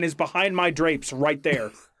Tooth Man is behind my drapes right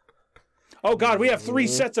there. Oh God, we have 3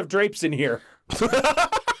 sets of drapes in here. Well,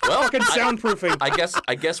 Fucking soundproofing. I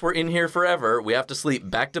guess we're in here forever. We have to sleep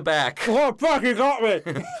back to back. Oh, fuck, you got me.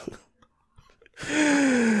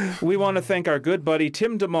 We want to thank our good buddy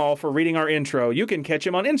Tim DeMall for reading our intro. You can catch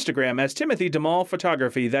him on Instagram as Timothy DeMall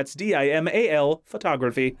Photography. That's DIMAL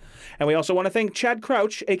Photography. And we also want to thank Chad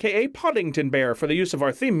Crouch, a.k.a. Poddington Bear, for the use of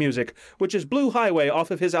our theme music, which is Blue Highway off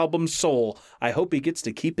of his album Soul. I hope he gets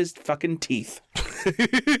to keep his fucking teeth.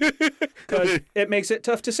 Because it makes it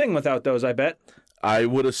tough to sing without those, I bet. I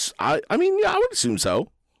would I would assume so.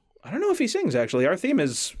 I don't know if he sings, actually. Our theme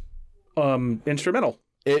is instrumental.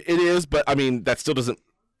 It is, but I mean, that still doesn't,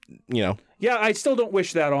 Yeah, I still don't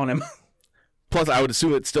wish that on him. Plus, I would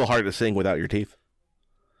assume it's still hard to sing without your teeth.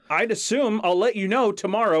 I'd assume I'll let you know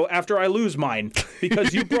tomorrow after I lose mine,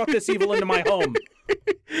 because you brought this evil into my home.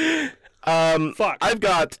 Fuck. I've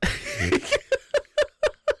got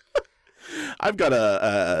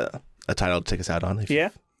a title to take us out on.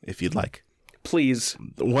 If you'd like. Please.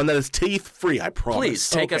 One that is teeth free, I promise. Please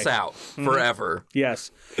take us out forever.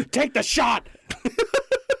 Yes. Take the shot!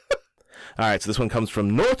 All right, so this one comes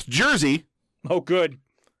from North Jersey. Oh, good.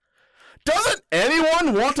 Doesn't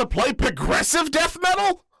anyone want to play progressive death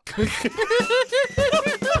metal?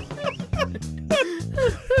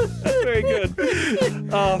 Very good.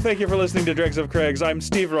 Thank you for listening to Dregs of Craigs. I'm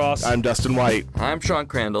Steve Ross. I'm Dustin White. I'm Sean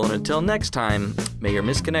Crandall, and until next time, may your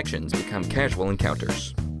misconnections become casual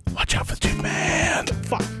encounters. Watch out for the Tooth Man.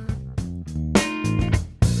 Fuck.